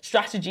craft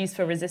strategies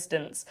for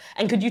resistance?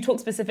 And could you talk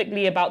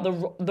specifically about the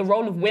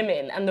role of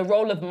women and the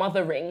role of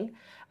mothering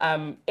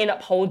in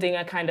upholding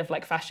a kind of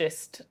like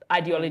fascist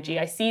ideology?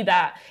 I see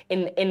that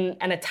in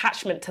an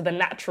attachment to the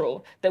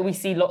natural that we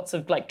see lots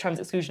of like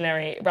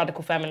trans-exclusionary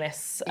radical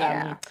feminists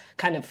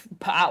kind of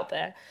put out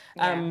there.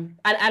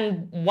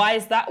 And why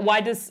is that?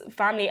 Why does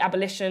family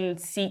abolition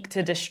seek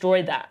to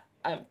destroy that?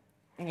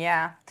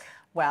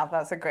 Well,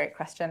 that's a great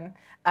question.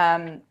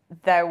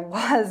 There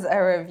was a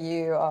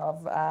review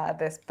of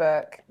this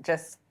book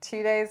just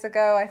 2 days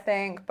ago, I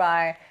think,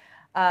 by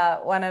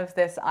one of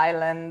this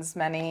island's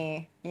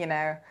many,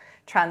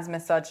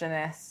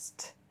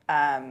 trans-misogynist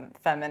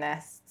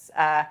feminists,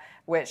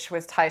 which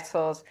was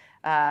titled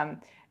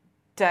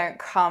 "Don't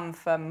Come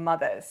for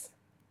Mothers."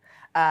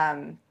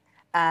 And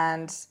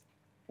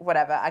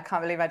whatever, I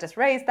can't believe I just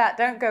raised that.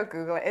 Don't go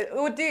Google it.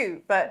 Or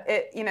do, but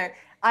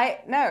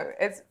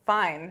it's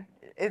fine.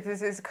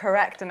 This is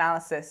correct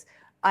analysis.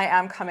 I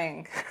am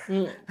coming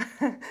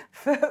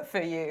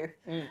for you.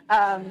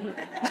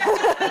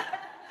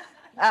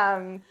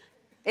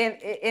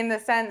 In the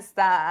sense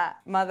that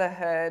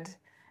motherhood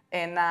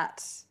in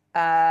that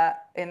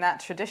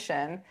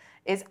tradition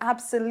is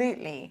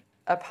absolutely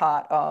a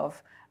part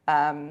of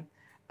the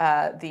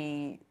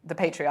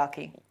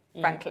patriarchy,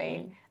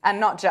 frankly, and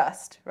not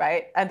just,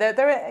 right. And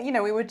there are,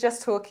 we were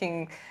just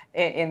talking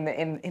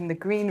in the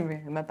green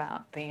room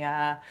about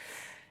the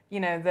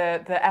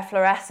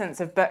efflorescence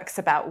of books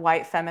about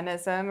white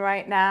feminism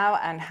right now,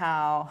 and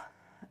how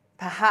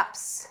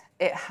perhaps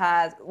it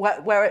has,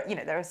 where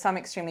there are some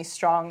extremely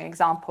strong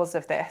examples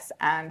of this,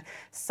 and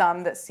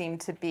some that seem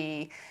to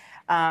be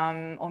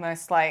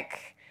almost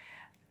like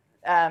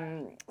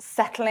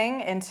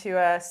settling into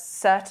a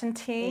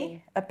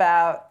certainty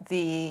about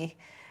the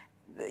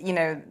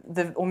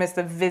almost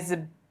the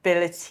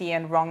visibility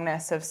and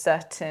wrongness of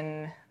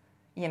certain,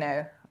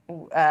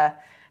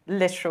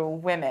 literal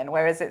women,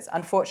 whereas it's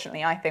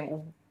unfortunately, I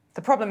think,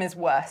 the problem is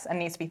worse and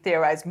needs to be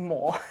theorized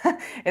more.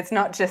 It's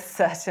not just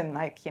certain,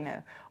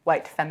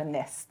 white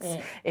feminists.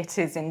 It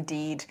is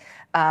indeed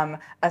a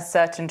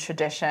certain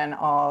tradition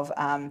of,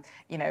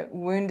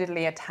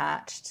 woundedly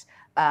attached,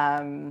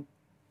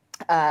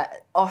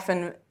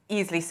 often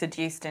easily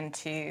seduced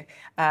into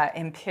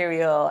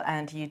imperial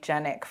and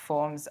eugenic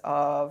forms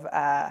of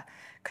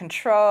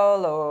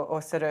control,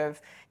 or sort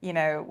of,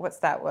 what's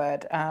that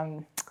word?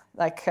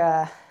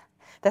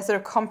 They're sort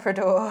of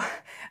comprador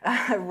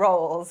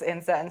roles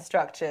in certain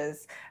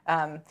structures,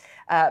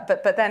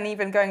 but then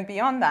even going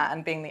beyond that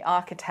and being the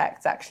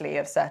architects actually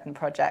of certain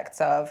projects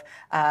of,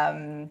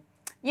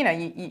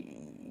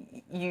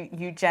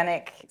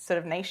 eugenic sort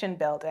of nation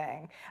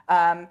building.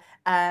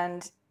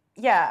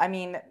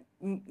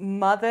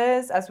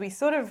 Mothers, as we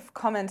sort of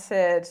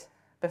commented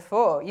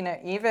before,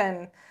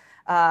 even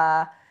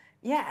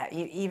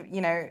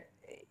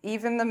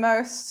the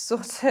most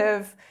sort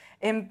of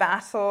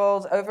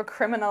embattled,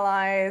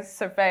 over-criminalized,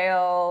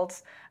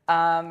 surveilled,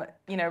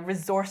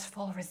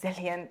 resourceful,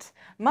 resilient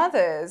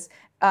mothers,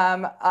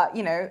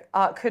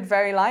 could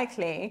very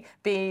likely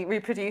be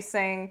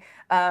reproducing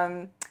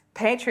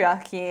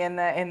patriarchy in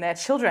their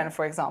children,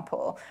 for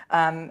example.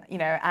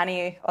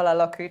 Annie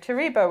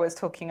Olaloku-Taribo was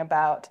talking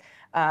about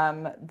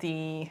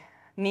the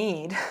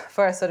need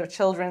for a sort of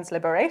children's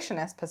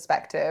liberationist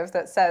perspective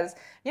that says,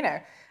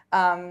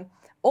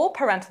 all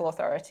parental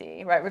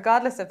authority, right,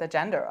 regardless of the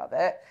gender of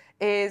it,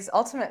 is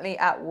ultimately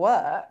at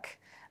work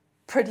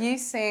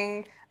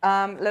producing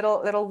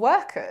little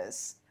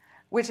workers,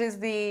 which is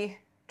the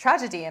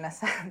tragedy, in a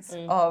sense,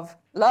 of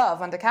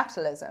love under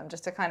capitalism.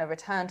 Just to kind of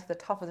return to the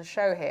top of the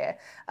show here,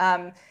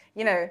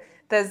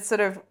 there's sort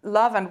of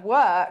love and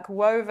work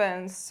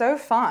woven so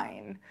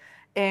fine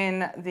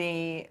in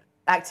the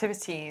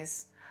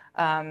activities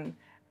of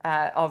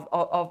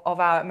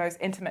our most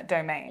intimate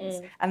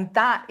domains, and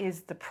that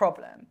is the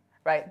problem.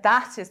 Right,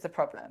 that is the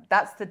problem.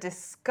 That's the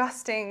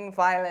disgusting,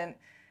 violent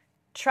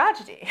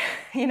tragedy,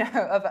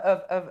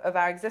 of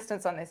our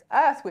existence on this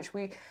earth, which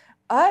we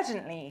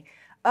urgently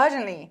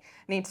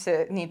need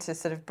to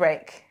sort of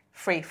break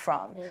free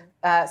from,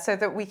 so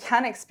that we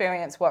can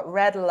experience what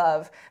red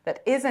love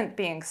that isn't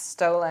being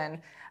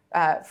stolen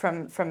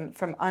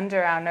from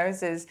under our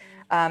noses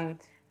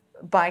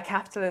by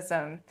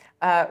capitalism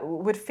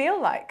would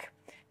feel like,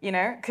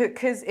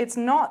 because it's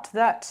not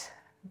that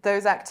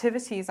those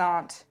activities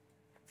aren't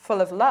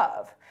full of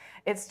love.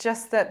 It's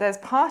just that there's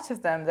part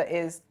of them that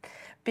is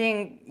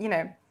being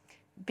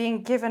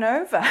given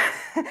over,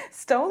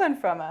 stolen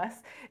from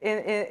us,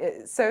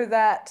 so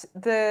that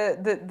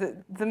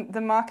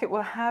the market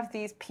will have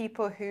these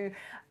people who,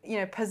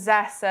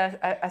 possess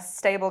a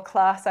stable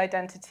class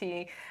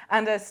identity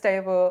and a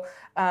stable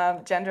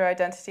gender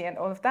identity and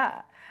all of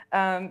that.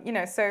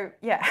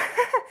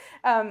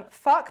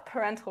 Fuck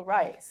parental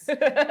rights.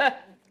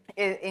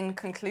 In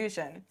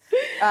conclusion,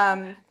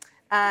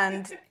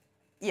 and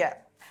yeah.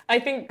 I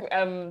think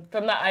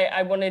from that,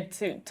 I wanted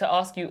to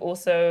ask you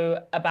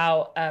also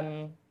about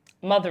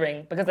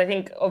mothering, because I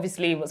think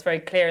obviously what's very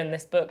clear in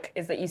this book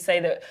is that you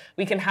say that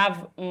we can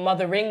have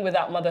mothering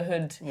without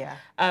motherhood. Yeah.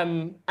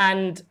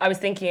 And I was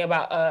thinking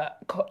about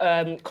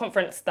a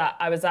conference that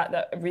I was at,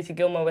 that Ruthie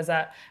Gilmore was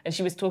at, and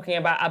she was talking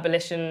about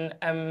abolition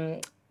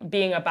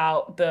being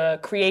about the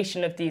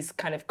creation of these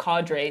kind of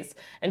cadres,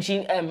 and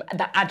she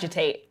that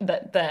agitate,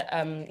 that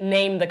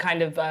name the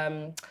kind of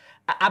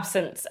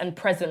absence and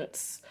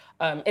presence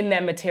in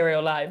their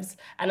material lives.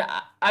 And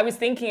I was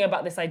thinking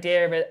about this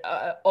idea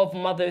of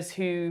mothers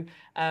who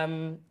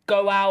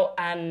go out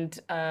and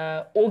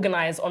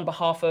organize on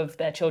behalf of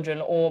their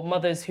children, or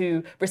mothers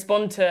who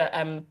respond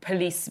to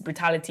police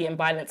brutality and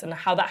violence, and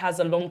how that has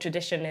a long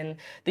tradition in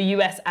the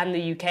US and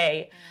the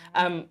UK.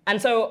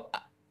 And so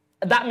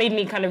that made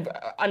me kind of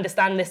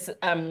understand this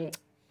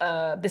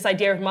this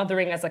idea of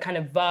mothering as a kind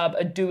of verb,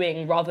 a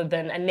doing, rather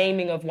than a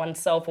naming of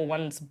oneself or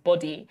one's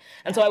body.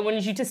 And so I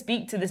wanted you to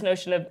speak to this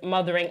notion of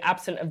mothering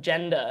absent of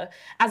gender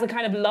as a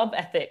kind of love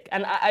ethic.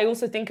 And I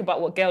also think about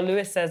what Gail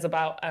Lewis says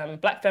about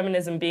Black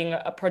feminism being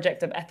a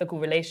project of ethical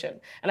relation.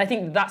 And I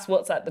think that's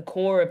what's at the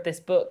core of this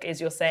book, is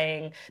you're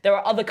saying there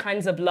are other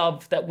kinds of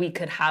love that we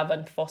could have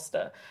and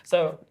foster.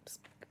 So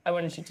I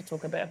wanted you to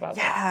talk a bit about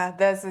that. Yeah,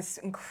 there's this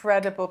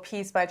incredible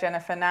piece by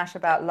Jennifer Nash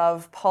about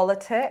love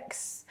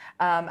politics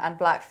and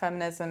Black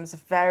feminism's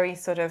very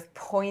sort of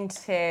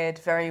pointed,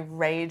 very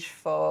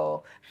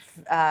rageful,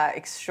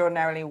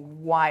 extraordinarily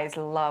wise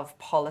love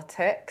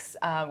politics,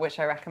 which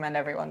I recommend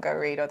everyone go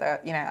read. Although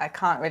I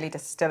can't really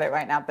distill it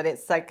right now, but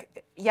it's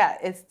like, yeah,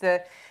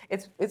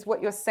 it's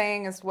what you're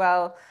saying as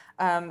well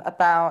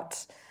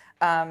about,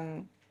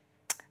 I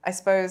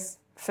suppose.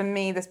 For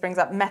me, this brings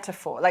up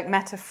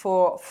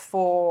metaphor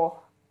for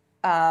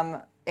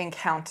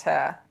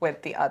encounter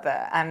with the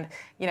other. And,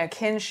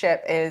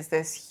 kinship is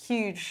this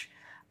huge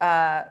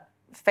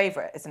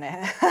favorite, isn't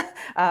it,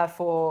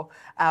 for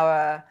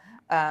our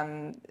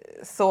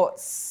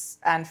thoughts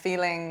and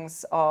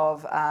feelings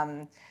of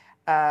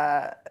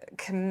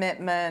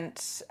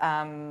commitment,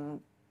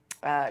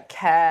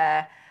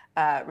 care,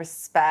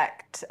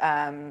 respect,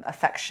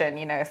 affection.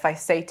 If I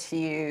say to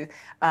you,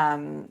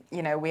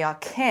 we are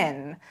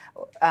kin,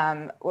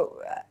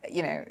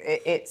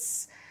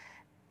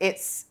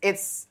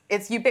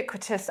 it's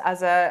ubiquitous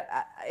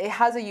it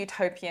has a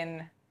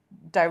utopian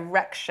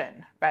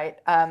direction, right?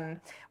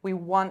 We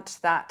want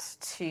that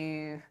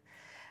to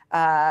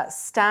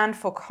stand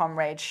for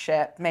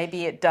comradeship.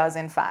 Maybe it does,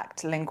 in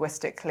fact,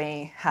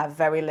 linguistically have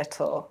very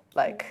little,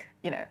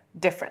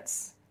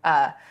 difference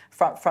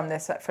from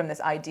this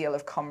ideal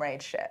of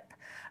comradeship.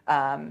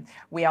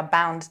 We are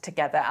bound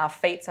together. Our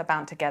fates are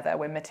bound together.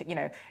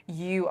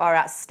 You are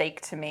at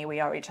stake to me. We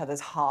are each other's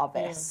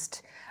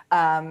harvest.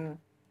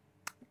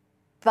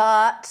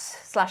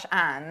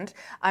 But/and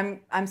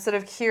I'm sort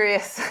of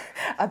curious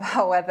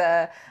about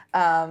whether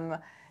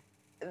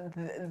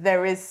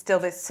there is still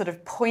this sort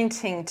of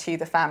pointing to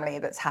the family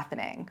that's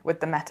happening with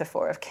the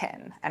metaphor of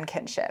kin and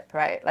kinship,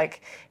 right?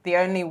 Like, the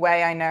only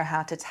way I know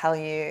how to tell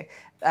you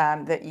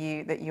that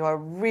you are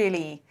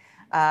really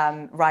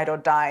ride or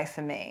die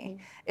for me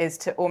is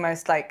to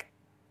almost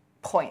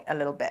point a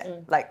little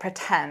bit,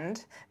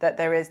 pretend that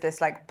there is this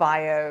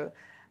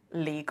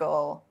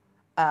bio-legal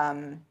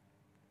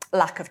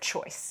lack of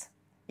choice,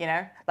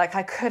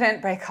 I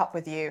couldn't break up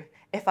with you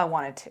if I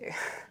wanted to.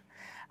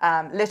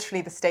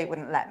 Literally, the state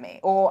wouldn't let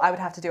me, or I would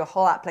have to do a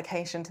whole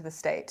application to the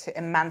state to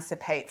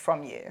emancipate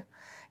from you,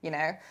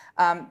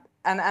 and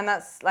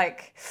that's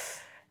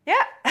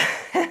yeah,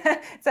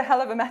 it's a hell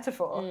of a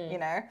metaphor,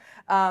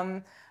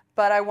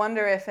 but I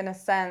wonder if, in a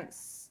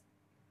sense,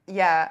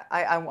 yeah,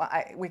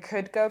 we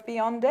could go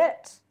beyond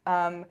it.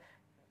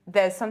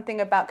 There's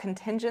something about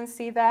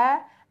contingency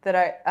there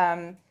that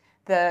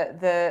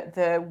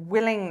the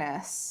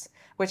willingness,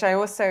 which I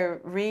also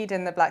read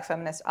in the Black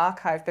Feminist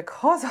Archive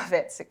because of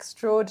its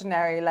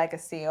extraordinary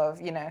legacy of,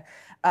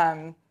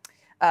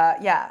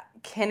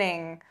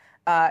 kinning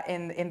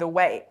in the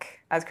wake,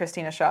 as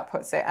Christina Sharp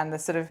puts it, and the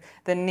sort of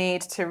the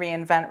need to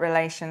reinvent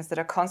relations that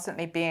are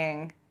constantly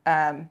being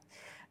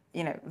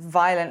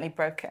violently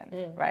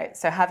broken, right?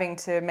 So having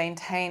to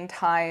maintain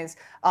ties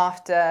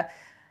after,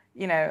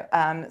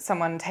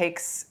 someone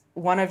takes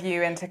one of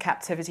you into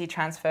captivity,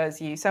 transfers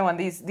you, so on.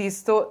 These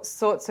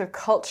sorts of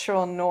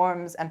cultural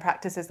norms and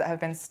practices that have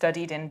been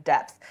studied in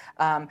depth,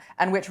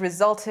 and which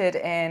resulted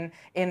in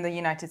the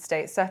United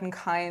States certain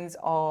kinds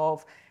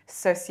of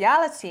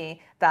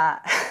sociality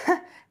that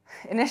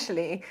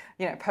initially,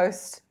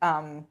 post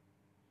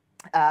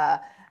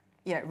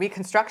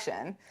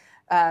Reconstruction,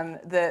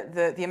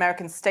 the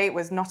American state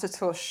was not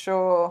at all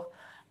sure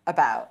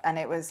about, and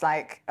it was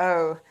like,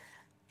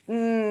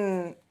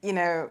 we've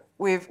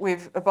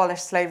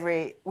abolished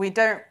slavery.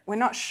 We're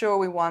not sure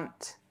we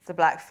want the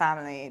black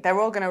family. They're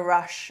all going to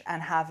rush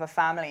and have a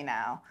family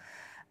now.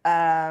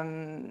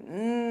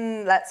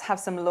 Let's have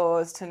some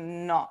laws to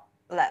not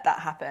let that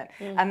happen.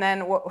 And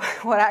then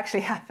what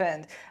actually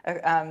happened,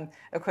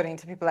 according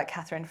to people like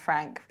Catherine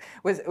Frank,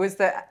 was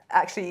that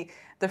actually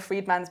the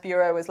Freedmen's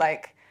Bureau was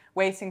like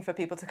waiting for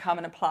people to come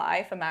and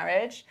apply for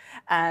marriage,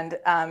 and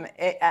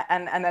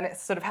then it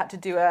sort of had to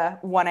do a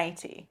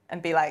 180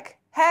 and be like,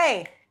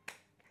 hey,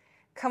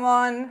 come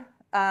on,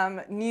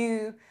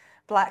 new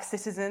black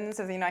citizens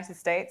of the United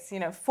States,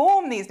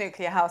 form these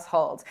nuclear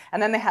households.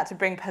 And then they had to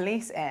bring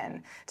police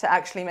in to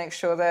actually make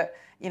sure that,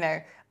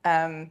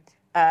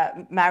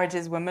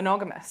 marriages were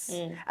monogamous.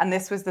 And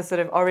this was the sort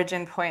of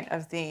origin point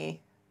of the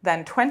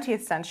then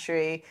 20th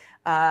century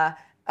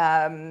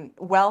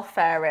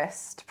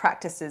welfarist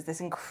practices,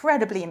 this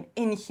incredibly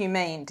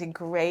inhumane,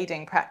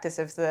 degrading practice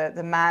of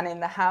the man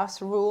in the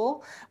house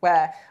rule,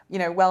 where,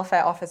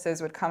 welfare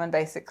officers would come and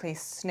basically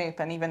snoop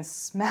and even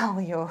smell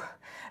your...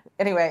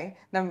 Anyway,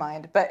 never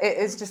mind. But it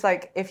is just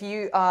like, if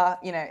you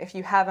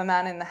have a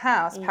man in the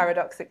house,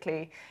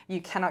 paradoxically,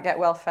 you cannot get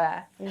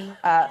welfare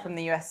from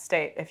the US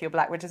state if you're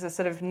black, which is a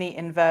sort of neat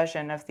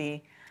inversion of the...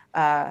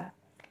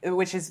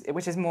 which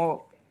is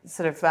more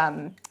sort of...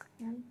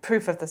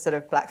 proof of the sort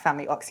of black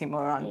family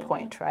oxymoron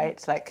point,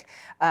 right? Like,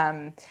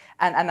 and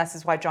this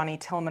is why Johnny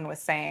Tillman was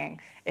saying,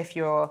 if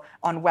you're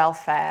on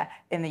welfare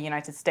in the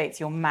United States,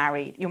 you're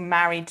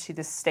married to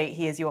the state.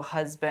 He is your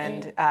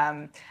husband,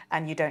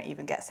 and you don't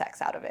even get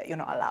sex out of it. You're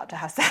not allowed to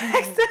have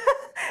sex.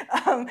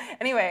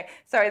 Anyway,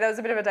 sorry, that was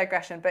a bit of a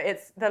digression, but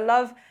it's the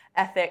love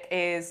ethic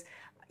is,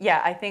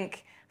 I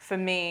think for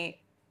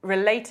me,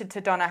 related to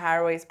Donna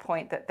Haraway's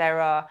point that there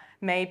are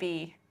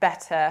maybe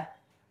better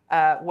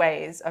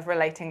ways of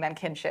relating than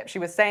kinship. She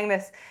was saying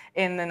this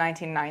in the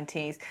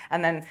 1990s,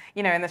 and then,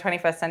 in the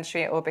 21st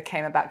century, it all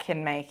became about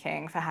kin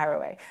making for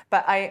Haraway.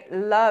 But I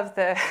love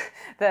the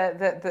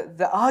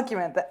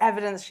argument, the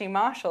evidence she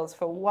marshals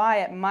for why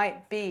it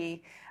might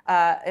be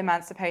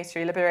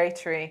emancipatory,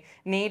 liberatory,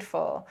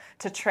 needful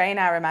to train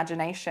our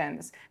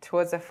imaginations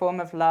towards a form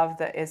of love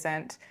that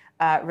isn't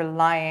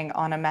relying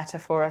on a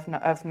metaphor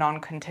of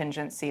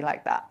non-contingency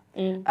like that.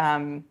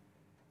 And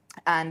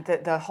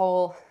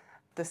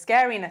the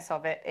scariness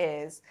of it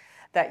is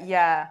that,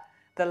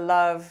 the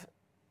love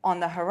on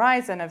the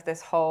horizon of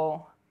this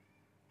whole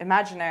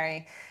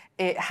imaginary,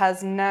 it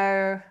has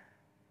no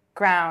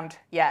ground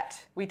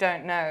yet. We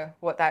don't know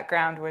what that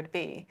ground would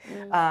be.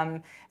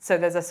 So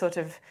there's a sort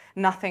of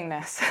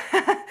nothingness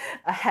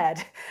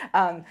ahead.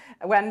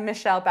 When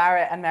Michelle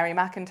Barrett and Mary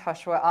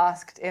McIntosh were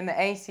asked in the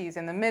 80s,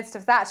 in the midst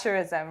of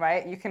Thatcherism,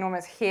 right, you can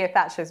almost hear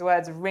Thatcher's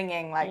words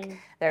ringing like,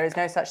 there is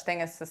no such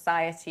thing as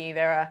society.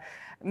 There are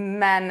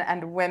men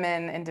and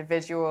women,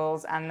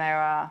 individuals, and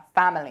there are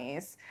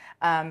families.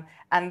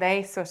 And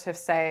they sort of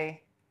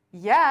say,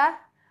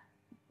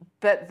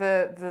 but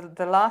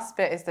the last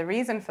bit is the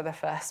reason for the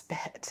first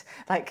bit.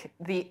 Like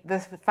the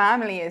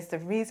family is the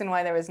reason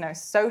why there is no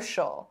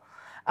social.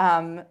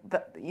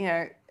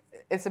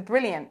 It's a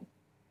brilliant,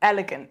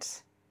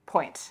 elegant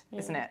point,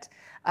 isn't it?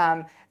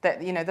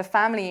 That the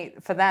family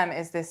for them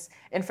is this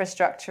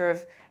infrastructure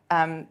of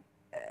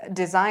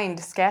designed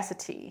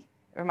scarcity.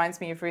 It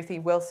reminds me of Ruthie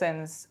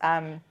Wilson's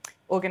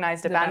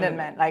organized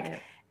abandonment.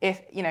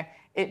 If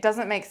it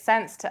doesn't make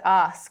sense to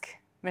ask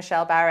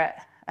Michelle Barrett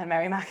and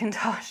Mary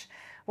McIntosh,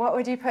 what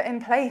would you put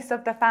in place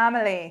of the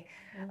family?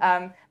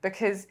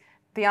 Because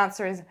the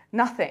answer is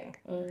nothing.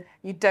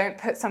 You don't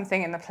put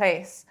something in the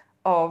place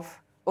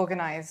of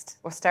organized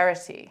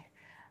austerity.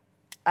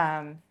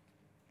 And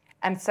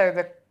so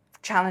the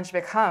challenge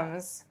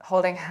becomes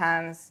holding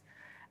hands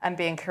and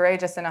being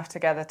courageous enough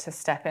together to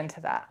step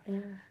into that.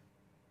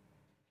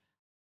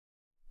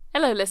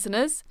 Hello,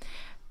 listeners.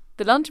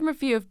 The London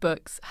Review of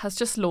Books has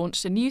just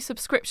launched a new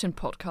subscription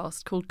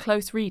podcast called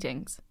Close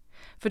Readings.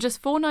 For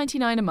just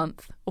 $4.99 a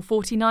month or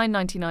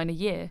 $49.99 a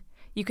year,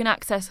 you can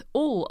access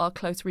all our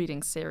Close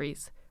Readings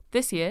series.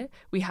 This year,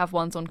 we have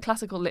ones on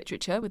classical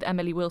literature with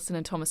Emily Wilson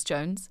and Thomas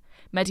Jones,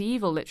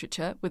 medieval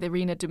literature with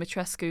Irina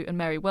Dumitrescu and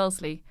Mary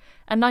Wellesley,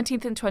 and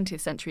 19th and 20th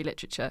century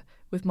literature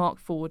with Mark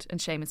Ford and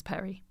Seamus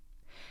Perry.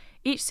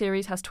 Each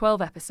series has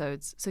 12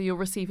 episodes, so you'll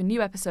receive a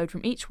new episode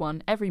from each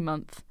one every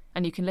month,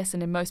 and you can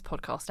listen in most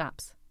podcast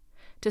apps.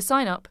 To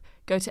sign up,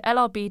 go to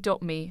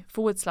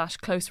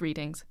lrb.me/close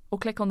readings or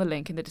click on the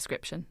link in the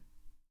description.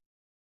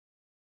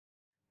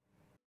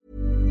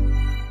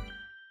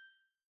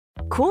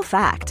 Cool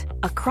fact,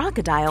 a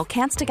crocodile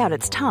can't stick out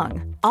its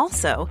tongue.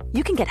 Also,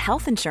 you can get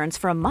health insurance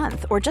for a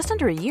month or just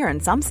under a year in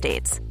some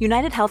states.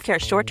 United Healthcare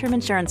short-term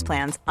insurance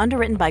plans,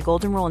 underwritten by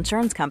Golden Rule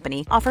Insurance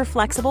Company, offer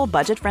flexible,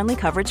 budget-friendly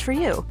coverage for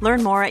you.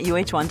 Learn more at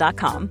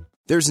uh1.com.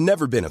 There's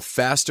never been a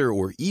faster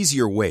or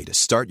easier way to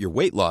start your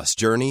weight loss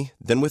journey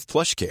than with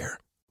PlushCare.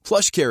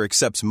 PlushCare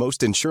accepts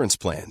most insurance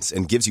plans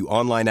and gives you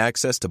online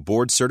access to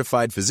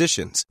board-certified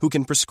physicians who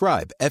can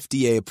prescribe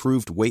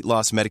FDA-approved weight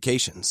loss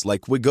medications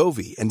like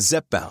Wegovy and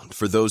Zepbound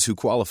for those who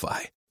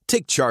qualify.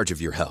 Take charge of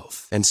your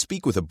health and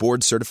speak with a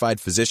board-certified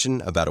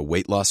physician about a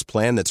weight loss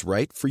plan that's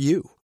right for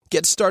you.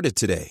 Get started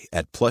today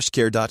at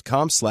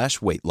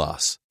plushcare.com/weight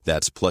loss.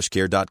 That's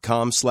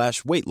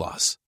plushcare.com/weight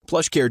loss.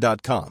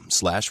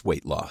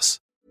 plushcare.com/weight loss.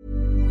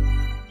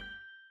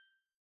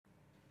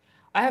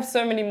 I have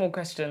so many more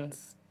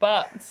questions,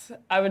 but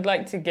I would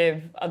like to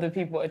give other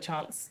people a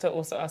chance to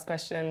also ask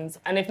questions.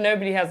 And if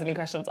nobody has any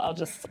questions, I'll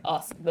just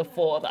ask the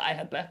 4 that I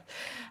had left.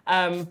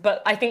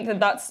 But I think that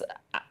that's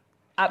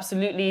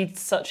absolutely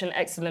such an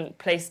excellent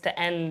place to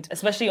end,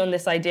 especially on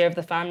this idea of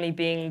the family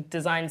being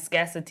design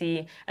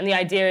scarcity and the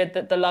idea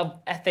that the love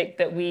ethic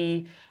that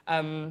we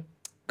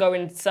go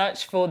in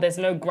search for, there's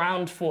no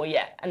ground for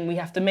yet. And we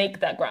have to make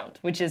that ground,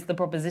 which is the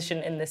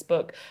proposition in this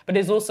book. But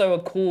it's also a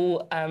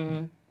call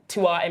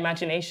to our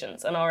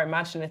imaginations and our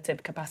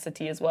imaginative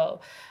capacity as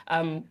well,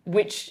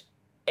 which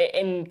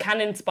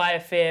can inspire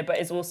fear, but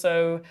is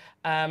also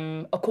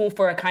a call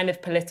for a kind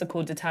of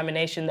political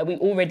determination that we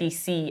already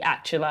see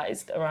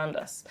actualized around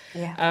us.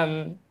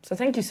 Yeah. So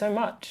thank you so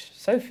much.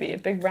 Sophie, a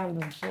big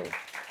round of applause.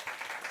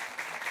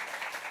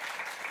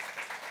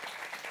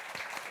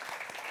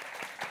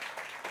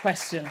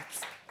 Questions?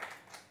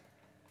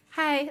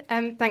 Hi,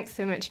 thanks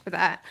so much for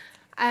that.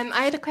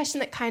 I had a question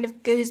that kind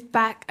of goes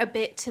back a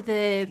bit to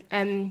the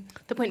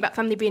point about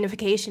family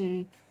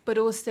reunification, but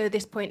also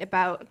this point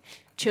about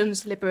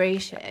children's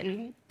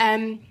liberation.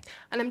 And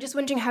I'm just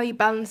wondering how you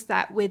balance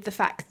that with the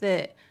fact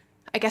that,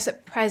 I guess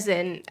at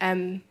present,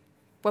 when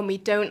we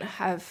don't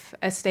have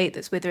a state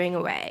that's withering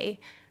away,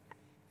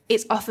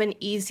 it's often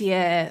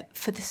easier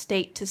for the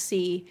state to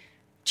see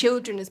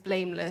children as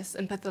blameless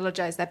and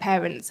pathologize their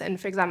parents.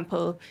 And for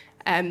example,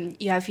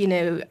 you have,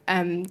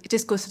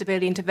 discourses of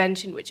early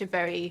intervention, which are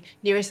very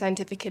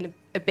neuroscientific and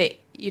a bit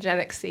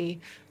eugenicsy,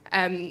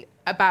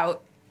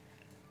 about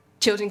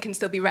children can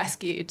still be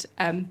rescued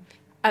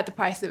at the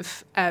price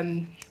of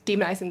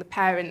demonizing the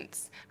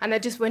parents. And I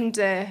just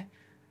wonder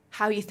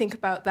how you think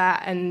about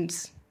that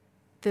and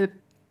the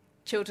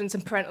children's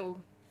and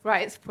parental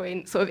rights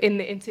point sort of in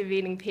the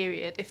intervening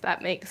period, if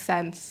that makes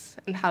sense,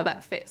 and how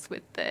that fits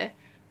with the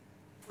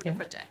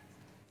project.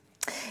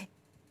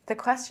 The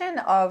question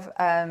of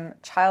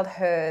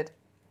childhood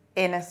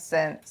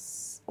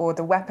innocence, or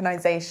the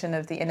weaponization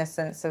of the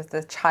innocence of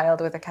the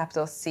child with a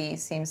capital C,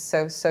 seems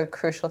so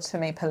crucial to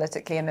me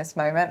politically in this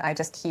moment. I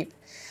just keep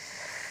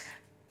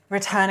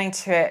returning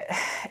to it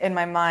in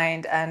my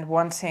mind and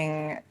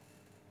wanting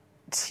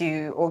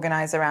to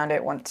organize around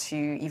it, want to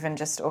even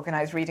just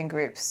organize reading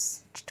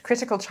groups.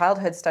 Critical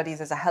childhood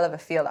studies is a hell of a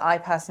field I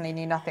personally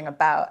knew nothing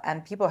about,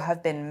 and people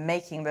have been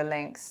making the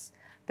links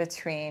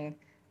between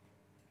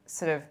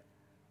sort of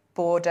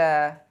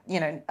border,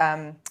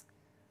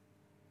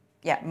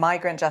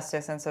 migrant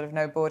justice and sort of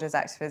no borders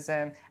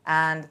activism,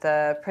 and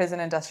the prison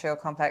industrial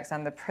complex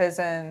and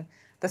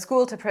the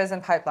school to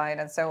prison pipeline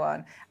and so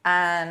on,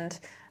 and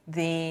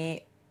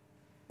the,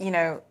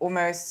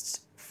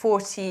 almost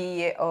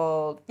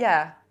 40-year-old,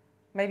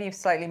 maybe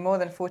slightly more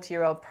than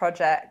 40-year-old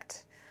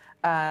project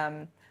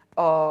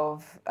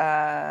of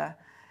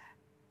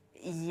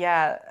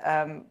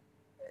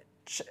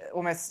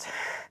almost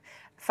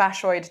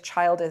fascioid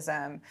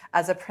childism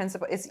as a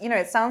principle. It's,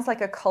 it sounds like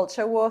a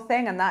culture war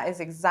thing, and that is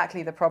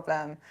exactly the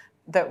problem,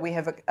 that we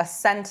have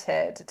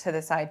assented to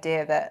this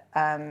idea that,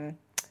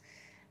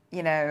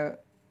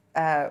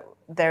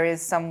 there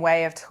is some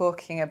way of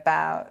talking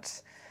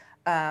about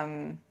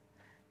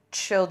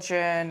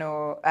children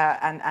or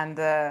and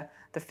the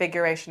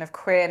figuration of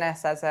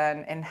queerness as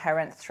an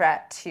inherent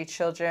threat to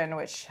children,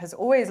 which has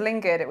always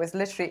lingered. It was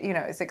literally,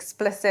 it's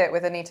explicit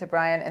with Anita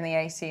Bryant in the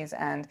 80s,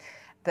 and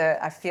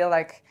I feel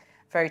like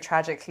very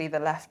tragically the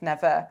left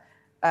never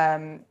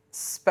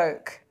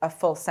spoke a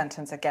full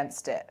sentence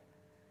against it.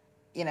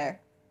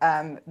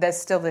 There's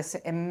still this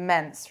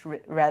immense,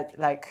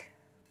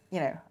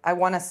 I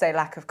want to say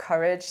lack of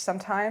courage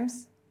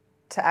sometimes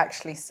to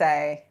actually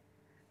say,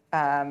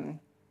 and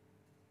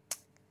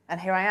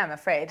here I am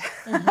afraid,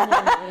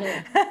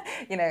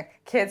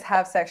 kids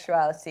have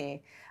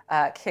sexuality,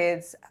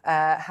 kids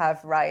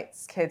have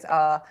rights, kids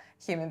are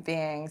human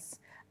beings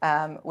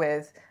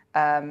with,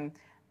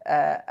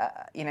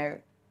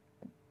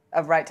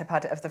 a right to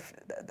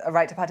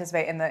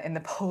participate in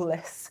the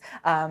polis,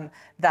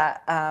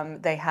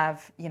 that they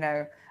have,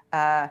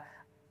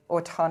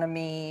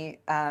 autonomy,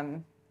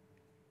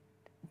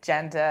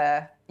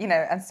 gender,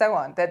 and so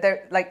on. That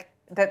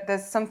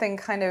there's something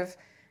kind of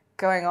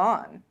going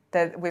on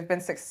that we've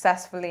been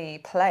successfully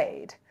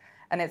played,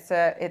 and it's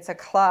a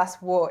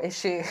class war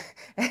issue,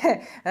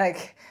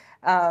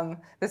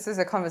 This is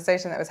a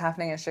conversation that was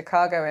happening in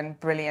Chicago in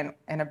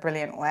a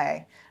brilliant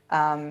way,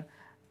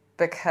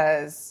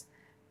 because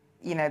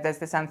there's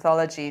this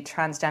anthology,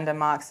 Transgender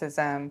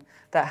Marxism,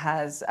 that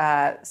has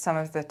some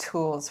of the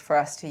tools for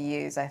us to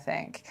use, I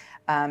think,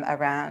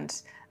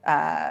 around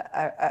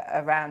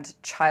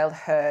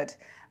childhood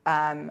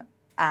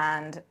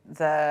and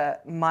the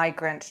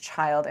migrant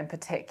child in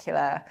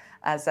particular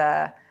as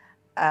a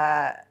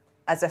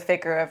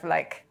figure of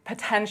like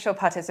potential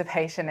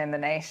participation in the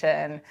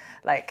nation,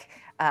 like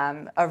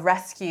a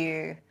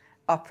rescue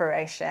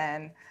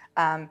operation.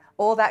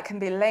 All that can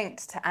be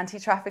linked to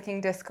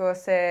anti-trafficking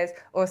discourses,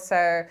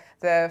 also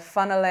the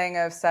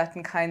funneling of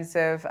certain kinds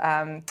of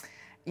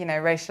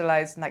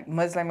racialized like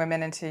Muslim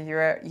women into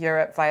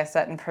Europe via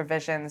certain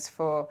provisions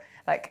for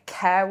like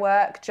care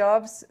work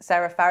jobs.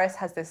 Sarah Faris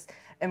has this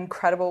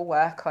incredible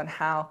work on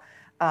how,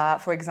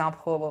 for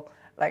example,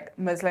 like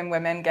Muslim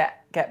women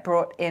get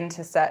brought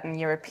into certain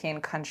European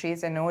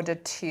countries in order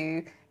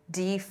to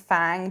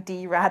defang,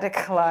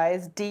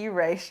 de-radicalize,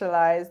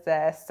 de-racialize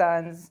their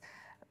sons,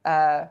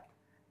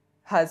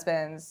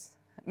 husbands,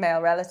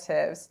 male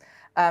relatives.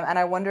 And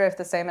I wonder if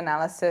the same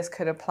analysis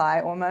could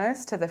apply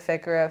almost to the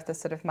figure of the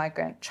sort of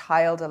migrant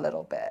child a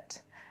little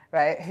bit,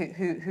 right?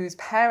 Whose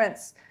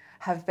parents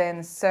have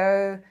been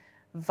so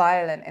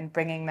violent in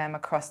bringing them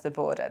across the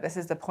border. This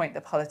is the point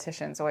that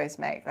politicians always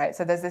make, right?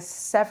 So there's this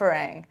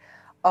severing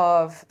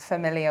of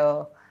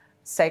familial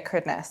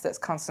sacredness that's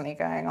constantly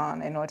going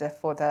on in order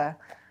for the...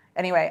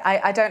 Anyway,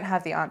 I don't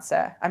have the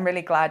answer. I'm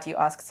really glad you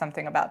asked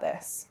something about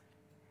this.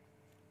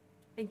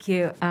 Thank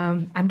you.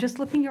 I'm just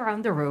looking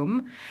around the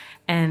room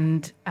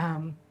and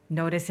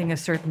noticing a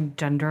certain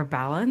gender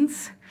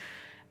balance.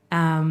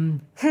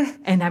 And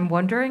I'm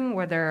wondering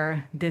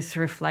whether this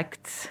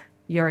reflects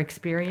your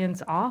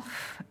experience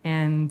of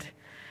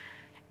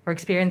or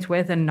experience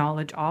with and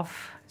knowledge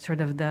of sort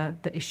of the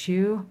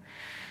issue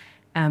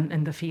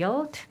in the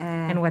field,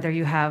 and whether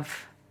you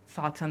have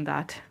thoughts on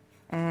that.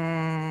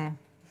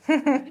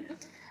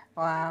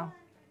 Wow.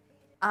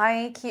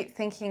 I keep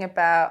thinking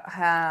about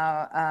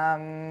how,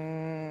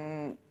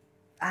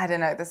 I don't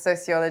know, the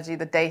sociology,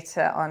 the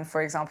data on,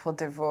 for example,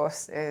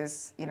 divorce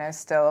is,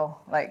 still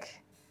like,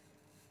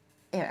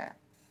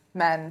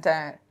 men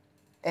don't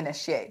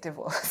initiate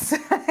divorce.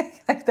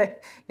 Like they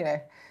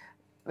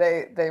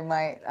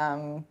might,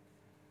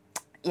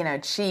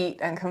 cheat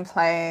and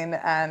complain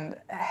and,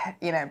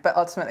 but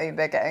ultimately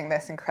they're getting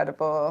this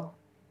incredible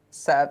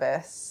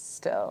service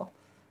still.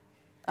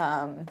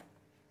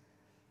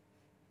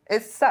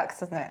 It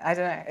sucks, doesn't it? I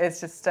don't know.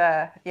 It's just,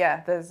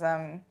 there's,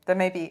 there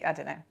may be, I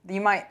don't know, you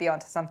might be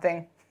onto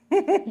something.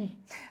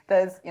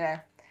 There's,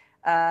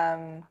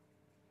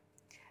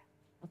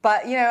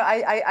 but,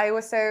 I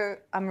also,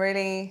 I'm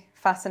really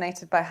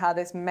fascinated by how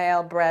this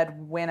male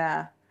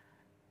breadwinner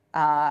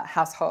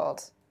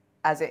household,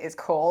 as it is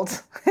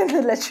called in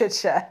the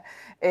literature,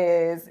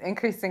 is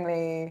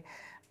increasingly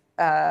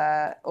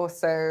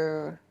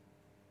also,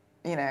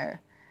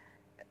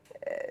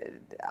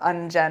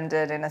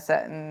 ungendered in a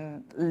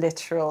certain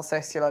literal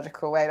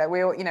sociological way. Like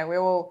we're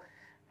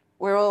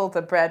all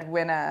the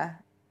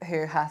breadwinner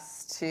who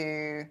has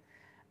to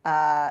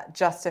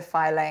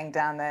justify laying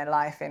down their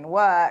life in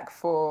work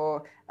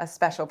for a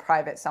special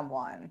private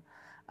someone.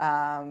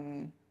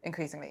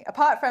 Increasingly,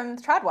 apart from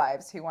trad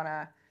wives who want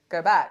to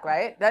go back,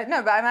 right?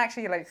 No, but I'm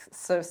actually like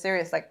sort of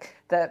serious. Like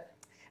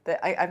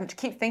I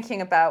keep thinking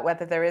about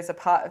whether there is a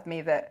part of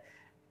me that.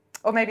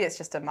 Or maybe it's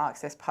just a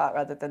Marxist part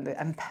rather than the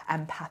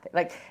empathic.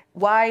 Like,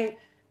 why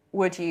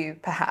would you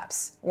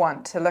perhaps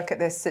want to look at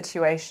this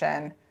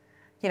situation,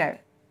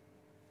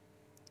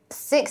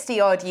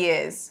 60-odd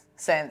years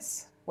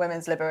since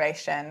women's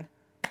liberation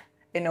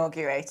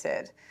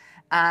inaugurated,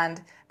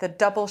 and the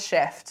double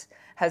shift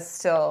has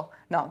still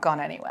not gone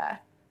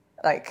anywhere?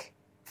 Like,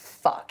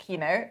 fuck,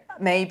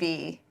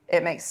 maybe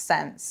it makes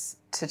sense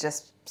to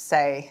just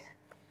say,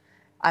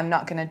 I'm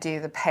not going to do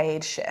the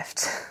paid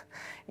shift,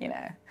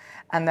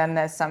 And then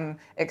there's some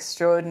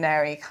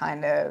extraordinary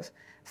kind of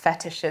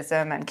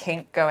fetishism and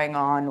kink going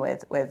on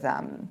with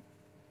the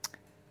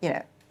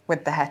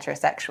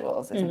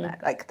heterosexuals, isn't there?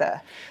 Like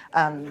the,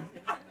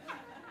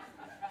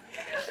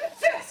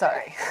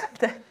 sorry,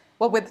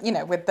 with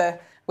the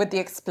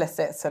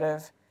explicit sort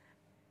of,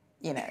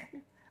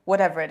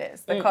 whatever it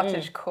is, the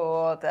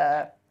cottagecore,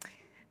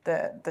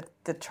 the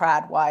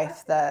trad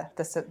wife,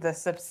 the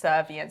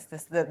subservience, the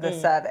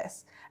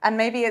service, and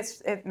maybe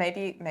it's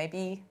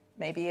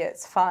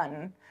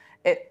fun.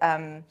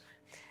 I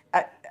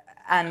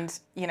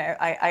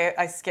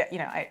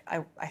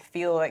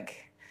feel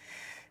like,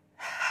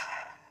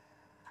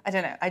 I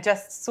don't know, I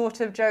just sort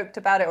of joked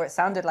about it, or it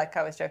sounded like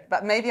I was joking,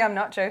 but maybe I'm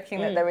not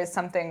joking, that there is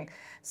something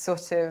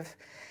sort of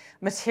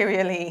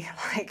materially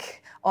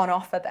like on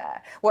offer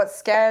there. What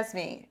scares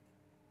me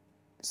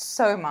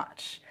so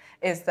much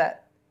is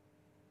that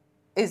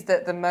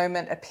the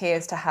moment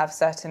appears to have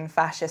certain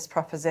fascist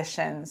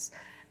propositions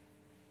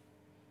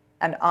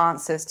and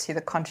answers to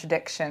the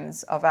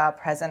contradictions of our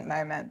present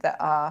moment that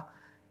are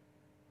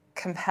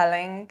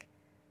compelling,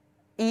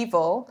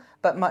 evil,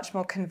 but much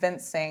more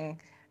convincing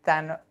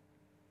than,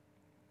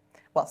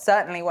 well,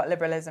 certainly what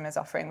liberalism is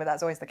offering, but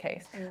that's always the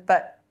case.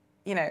 But,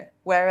 you know,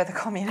 where are the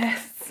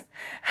communists?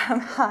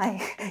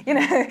 Hi. You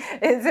know,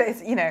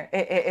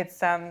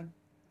 it's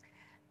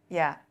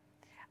yeah.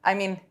 I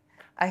mean,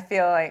 I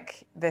feel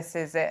like this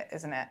is it,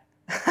 isn't it?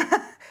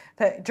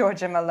 That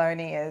Giorgia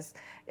Meloni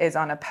is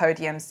on a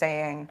podium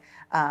saying,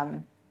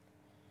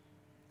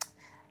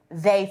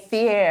 they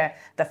fear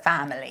the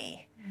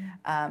family.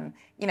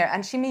 You know,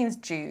 and she means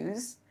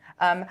Jews.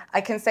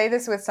 I can say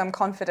this with some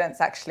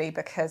confidence, actually,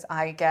 because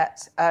I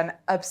get an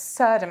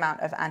absurd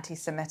amount of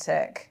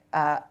anti-Semitic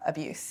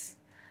abuse.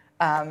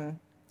 I'm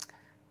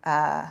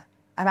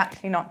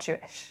actually not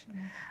Jewish,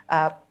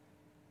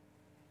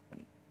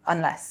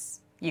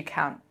 unless you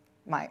count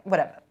my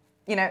whatever.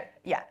 You know,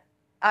 yeah,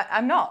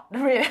 I'm not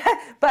really,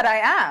 but I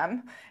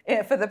am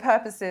for the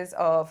purposes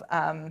of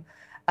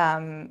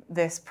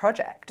this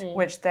project,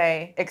 which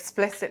they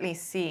explicitly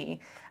see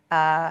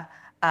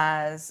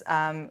as,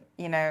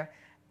 you know,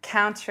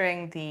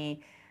 countering the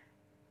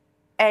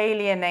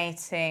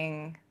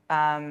alienating,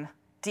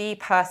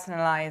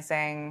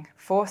 depersonalizing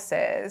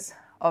forces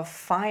of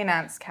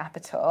finance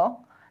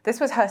capital. This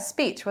was her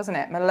speech, wasn't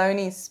it?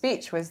 Meloni's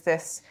speech was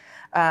this,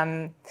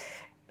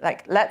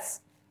 like,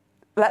 let's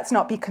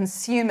not be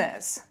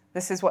consumers.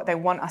 This is what they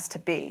want us to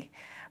be.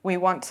 We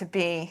want to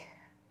be,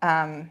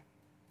 you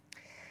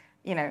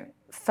know,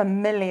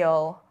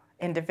 familial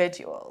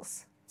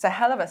individuals. It's a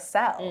hell of a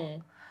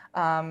sell.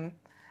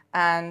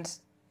 And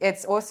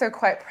it's also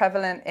quite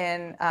prevalent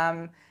in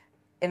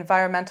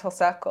environmental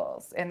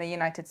circles in the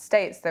United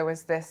States. There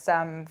was this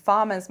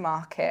farmers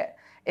market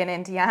in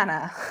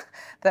Indiana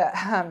that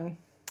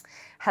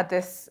had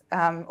this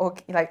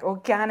like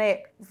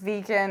organic,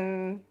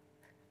 vegan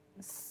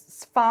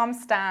farm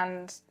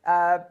stand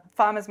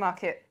farmers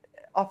market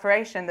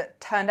operation that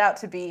turned out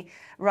to be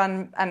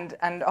run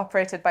and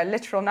operated by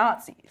literal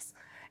Nazis.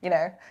 You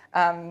know,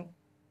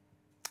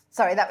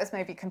 sorry, that was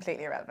maybe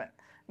completely irrelevant.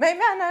 Maybe,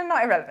 no,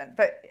 not irrelevant,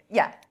 but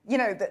yeah, you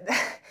know,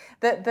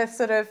 the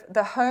sort of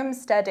the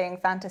homesteading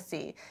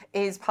fantasy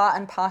is part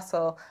and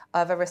parcel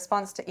of a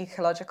response to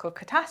ecological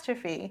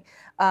catastrophe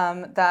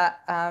that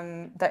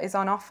is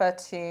on offer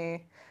to,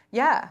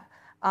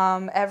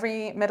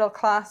 every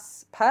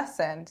middle-class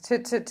person.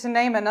 To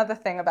name another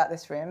thing about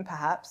this room,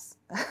 perhaps,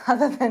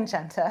 other than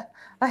gender,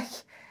 like,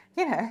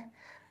 you know,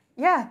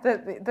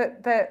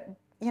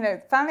 you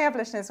know, family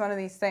abolition is one of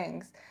these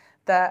things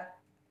that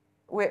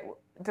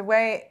the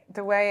way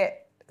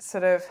it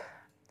sort of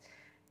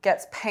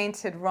gets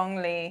painted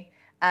wrongly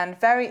and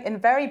in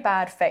very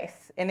bad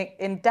faith,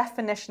 in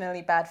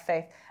definitionally bad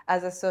faith,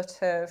 as a sort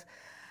of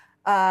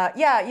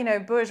you know,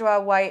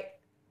 bourgeois white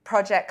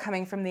project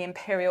coming from the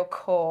imperial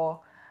core,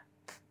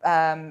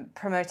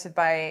 promoted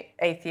by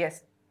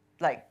atheist,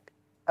 like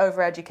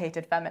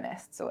overeducated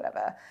feminists or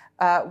whatever.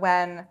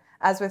 When,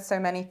 as with so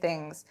many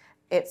things,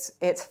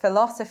 its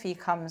philosophy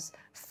comes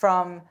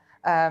from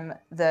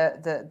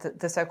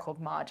the so-called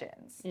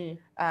margins.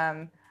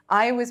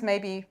 I was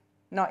maybe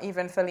not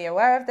even fully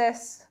aware of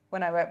this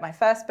when I wrote my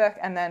first book,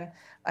 and then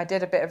I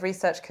did a bit of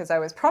research because I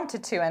was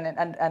prompted to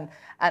and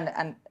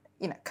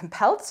you know,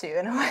 compelled to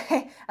in a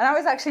way, and I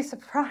was actually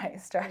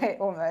surprised, right?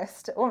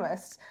 Almost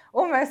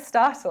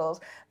startled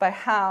by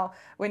how,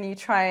 when you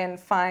try and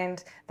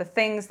find the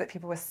things that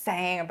people were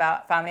saying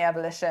about family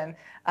abolition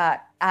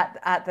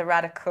at the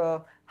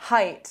radical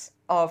height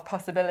of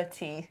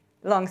possibility,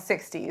 long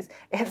 60s,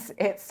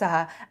 it's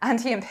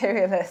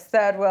anti-imperialist,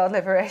 third world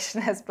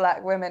liberationist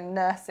black women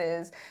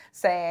nurses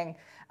saying,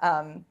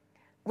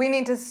 we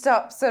need to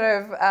stop sort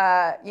of,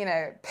 you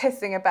know,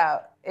 pissing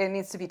about. It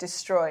needs to be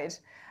destroyed.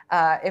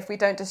 If we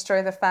don't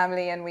destroy the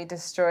family and we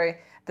destroy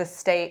the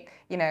state,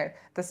 you know,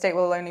 the state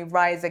will only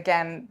rise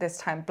again, this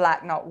time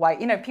black, not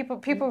white. You know,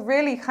 people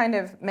really kind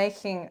of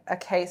making a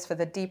case for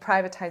the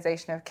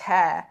deprivatization of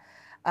care,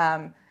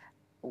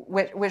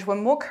 which were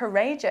more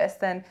courageous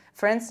than,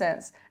 for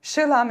instance,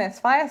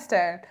 Shulamith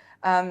Firestone,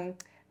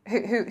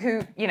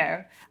 who you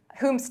know,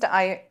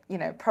 I, you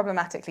know,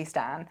 problematically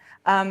stan.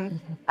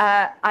 You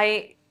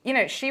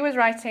know, she was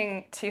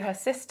writing to her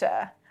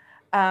sister,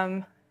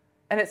 and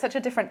it's such a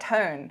different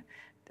tone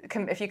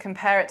if you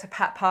compare it to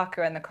Pat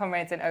Parker and the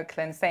Comrades in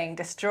Oakland saying,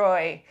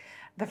 destroy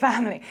the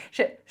family.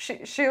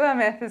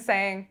 Shulamith is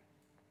saying,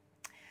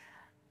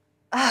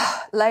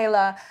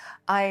 Layla,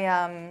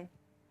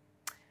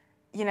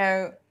 you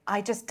know,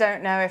 I just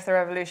don't know if the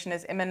revolution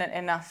is imminent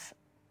enough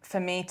for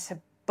me to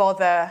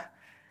bother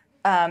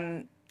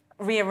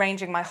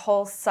rearranging my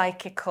whole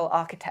psychical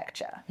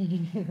architecture.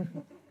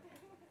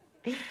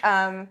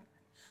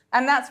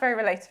 And that's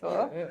very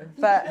relatable.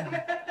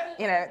 But,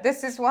 you know,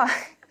 this is why,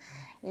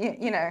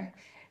 you know,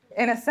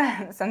 in a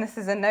sense, and this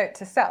is a note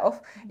to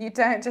self, you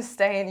don't just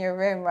stay in your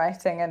room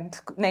writing and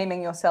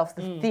naming yourself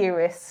the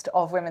theorist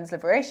of women's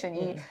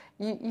liberation.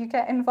 You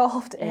get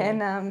involved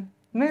in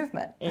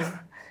movement, you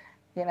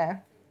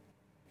know.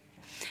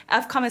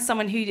 I've come as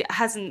someone who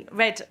hasn't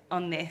read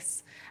on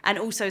this and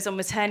also is on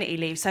maternity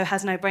leave, so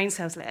has no brain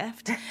cells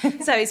left.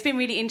 So it's been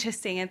really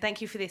interesting, and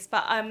thank you for this.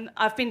 But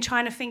I've been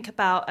trying to think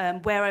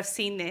about where I've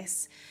seen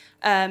this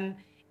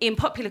in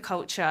popular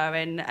culture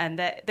and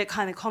the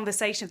kind of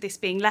conversation of this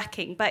being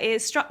lacking. But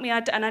it struck me,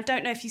 and I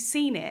don't know if you've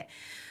seen it,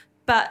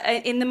 but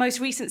in the most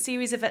recent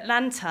series of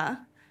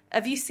Atlanta,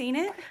 have you seen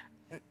it?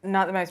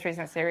 Not the most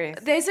recent series.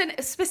 There's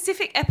a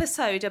specific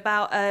episode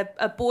about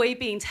a boy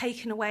being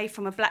taken away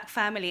from a black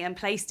family and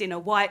placed in a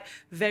white,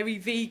 very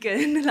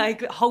vegan,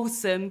 like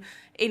wholesome,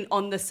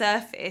 on the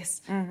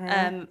surface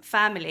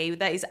family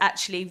that is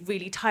actually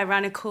really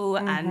tyrannical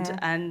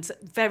and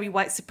very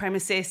white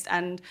supremacist.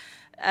 And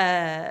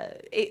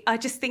I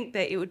just think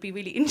that it would be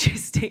really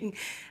interesting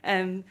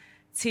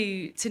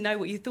to know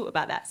what you thought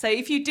about that. So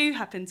if you do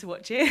happen to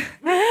watch it,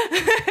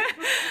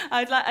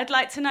 I'd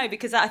like to know,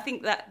 because I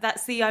think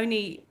that's the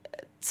only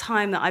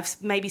time that I've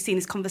maybe seen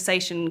this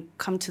conversation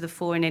come to the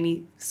fore in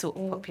any sort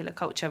of popular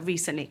culture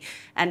recently.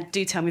 And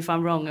do tell me if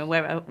I'm wrong, and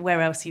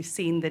where else you've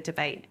seen the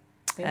debate.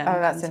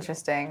 That's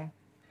interesting.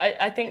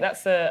 I think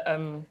that's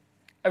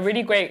a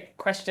really great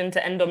question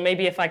to end on.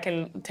 Maybe if I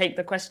can take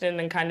the question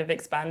and kind of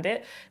expand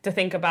it to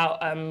think about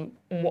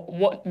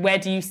where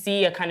do you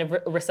see a kind of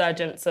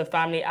resurgence of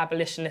family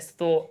abolitionist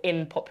thought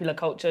in popular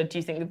culture? Do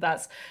you think that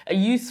that's a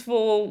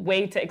useful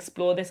way to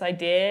explore this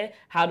idea?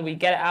 How do we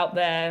get it out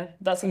there?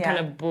 That's a kind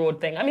of broad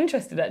thing. I'm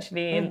interested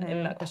actually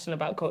in that question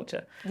about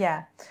culture.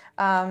 Yeah.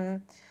 I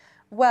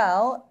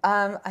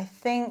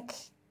think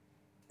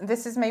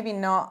this is maybe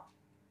not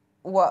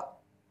what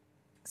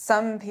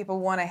some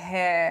people want to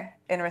hear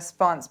in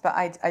response, but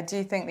I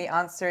do think the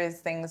answer is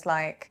things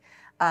like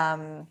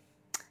the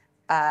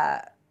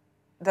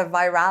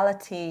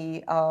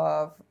virality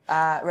of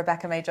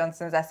Rebecca May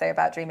Johnson's essay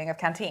about dreaming of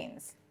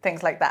canteens,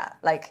 things like that.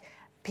 Like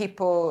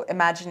people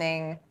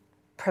imagining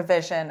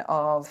provision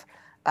of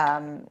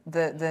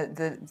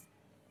the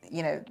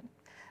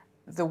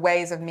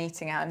ways of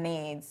meeting our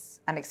needs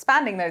and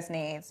expanding those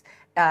needs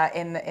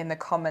in the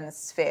common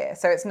sphere.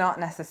 So it's not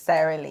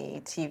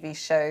necessarily TV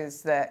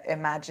shows that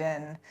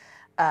imagine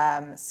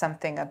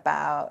something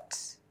about,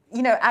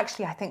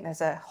 actually I think there's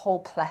a whole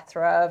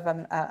plethora of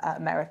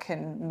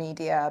American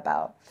media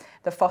about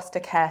the foster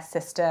care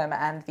system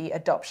and the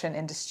adoption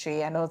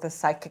industry and all the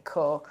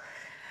psychical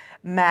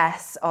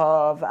mess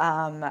of,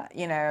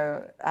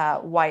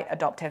 white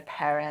adoptive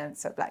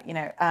parents or black,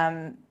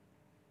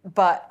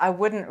 but I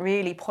wouldn't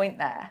really point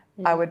there.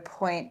 I would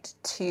point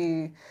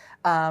to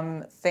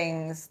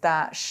things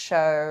that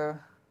show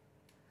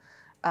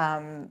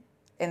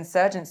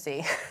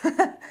insurgency.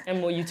 And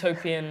more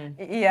utopian.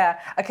 Yeah,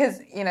 because,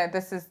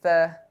 this is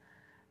the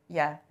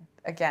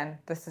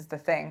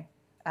thing.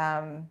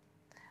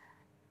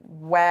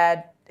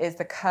 Where is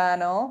the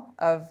kernel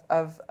of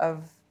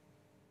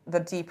the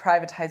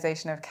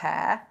deprivatization of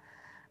care,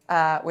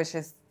 which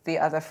is the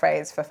other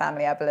phrase for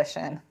family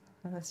abolition.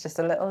 It's just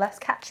a little less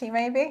catchy,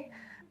 maybe.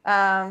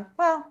 Maybe,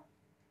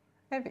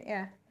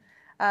 yeah.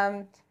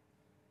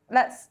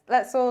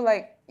 Let's all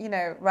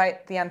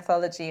write the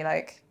anthology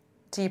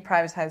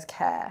deprivatize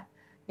care,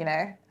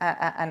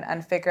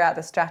 and figure out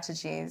the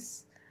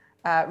strategies.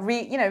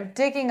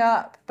 Digging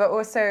up, but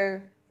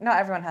also not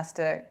everyone has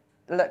to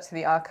look to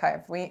the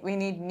archive. We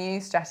need new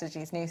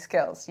strategies, new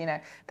skills.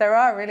 There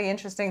are really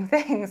interesting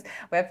things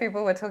where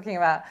people were talking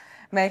about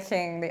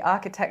making the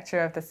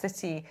architecture of the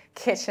city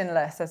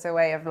kitchenless as a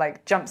way of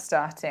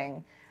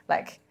jump-starting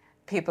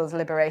people's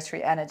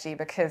liberatory energy,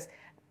 because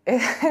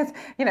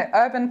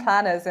urban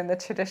planners in the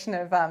tradition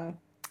of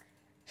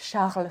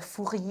Charles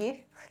Fourier,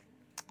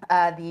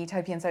 the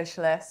utopian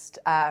socialist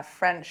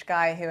French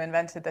guy who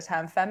invented the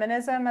term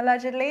feminism,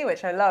 allegedly,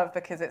 which I love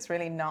because it's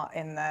really not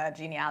in the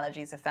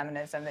genealogies of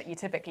feminism that you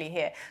typically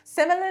hear.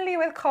 Similarly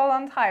with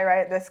Kollontai,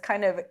 right, this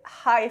kind of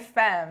high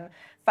femme,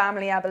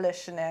 family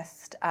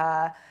abolitionist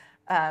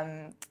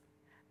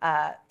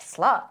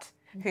slut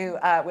who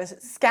was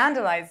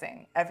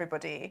scandalizing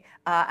everybody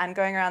and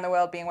going around the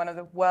world being one of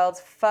the world's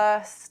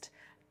first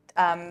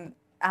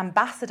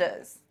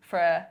ambassadors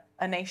for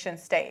a nation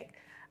state.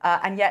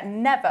 And yet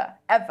never,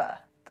 ever,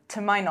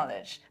 to my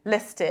knowledge,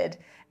 listed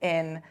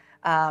in,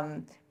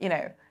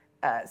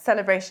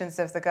 celebrations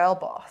of the girl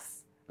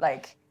boss.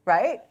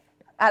 Right?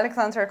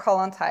 Alexandra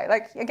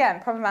Kollontai. Again,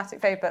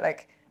 problematic faith, but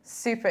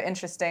super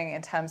interesting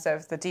in terms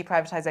of the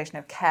deprivatization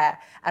of care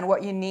and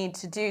what you need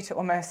to do to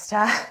almost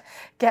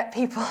get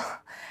people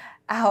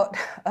out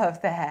of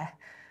their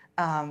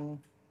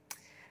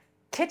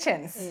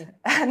kitchens.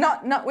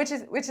 Which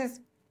is.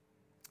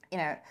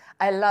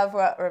 I love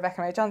what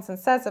Rebecca May Johnson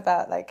says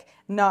about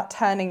not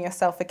turning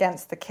yourself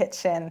against the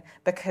kitchen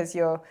because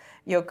your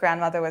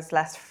grandmother was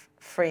less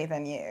free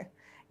than you,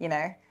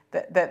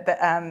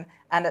 and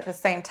at the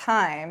same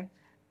time,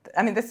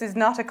 I mean, this is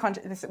not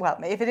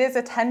if it is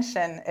a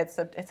tension, it's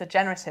a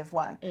generative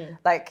one.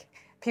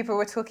 People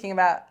were talking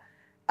about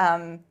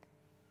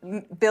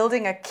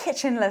building a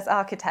kitchenless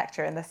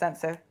architecture in the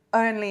sense of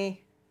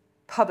only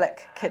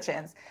public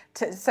kitchens,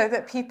 so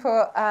that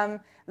people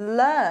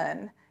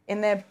learn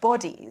in their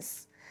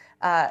bodies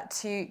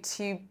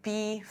to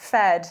be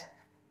fed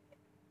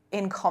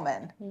in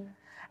common.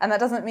 And that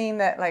doesn't mean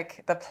that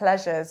like the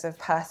pleasures of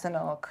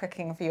personal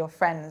cooking for your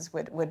friends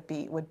would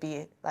be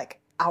like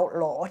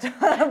outlawed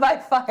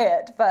by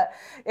Fayet, but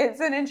it's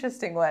an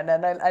interesting one,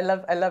 and I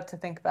love to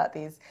think about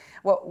these.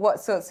 What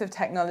sorts of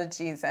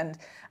technologies and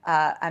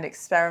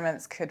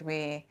experiments could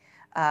we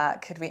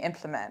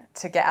implement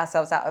to get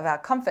ourselves out of our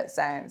comfort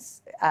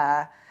zones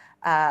and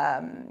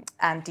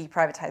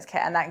deprivatize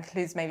care? And that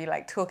includes maybe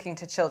like talking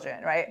to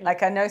children, right?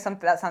 Like I know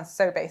something that sounds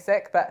so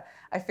basic, but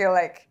I feel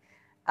like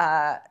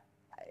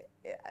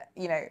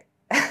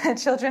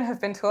children have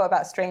been taught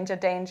about stranger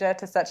danger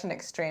to such an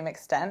extreme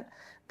extent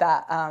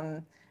that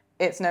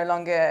it's no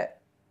longer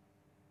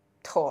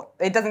taught.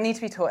 It doesn't need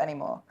to be taught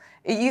anymore.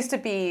 It used to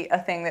be a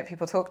thing that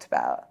people talked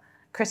about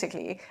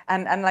critically,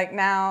 and like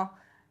now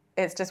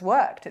it's just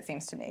worked, it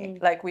seems to me.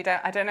 Like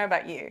I don't know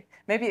about you.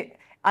 Maybe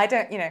I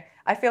don't,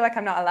 I feel like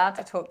I'm not allowed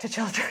to talk to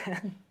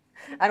children.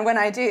 And when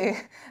I do,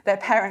 their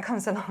parent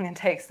comes along and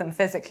takes them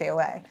physically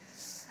away.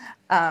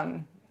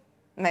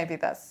 Maybe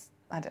that's,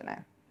 I don't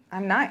know.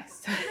 I'm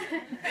nice.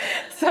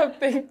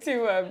 Something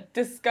to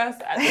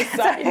discuss at the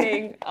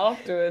signing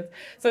afterwards.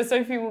 So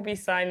Sophie will be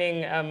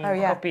signing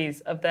copies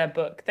of their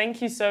book.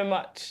 Thank you so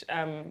much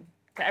to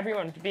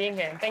everyone for being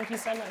here. And thank you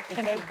so much for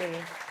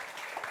Sophie.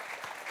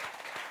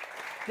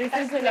 This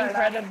is an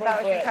incredible book.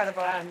 That was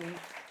incredible.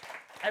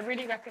 I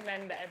really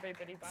recommend that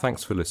everybody buy it.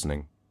 Thanks for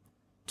listening.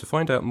 To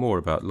find out more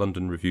about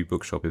London Review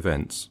Bookshop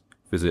events,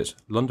 visit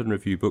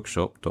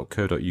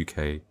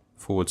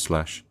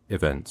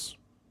londonreviewbookshop.co.uk/events.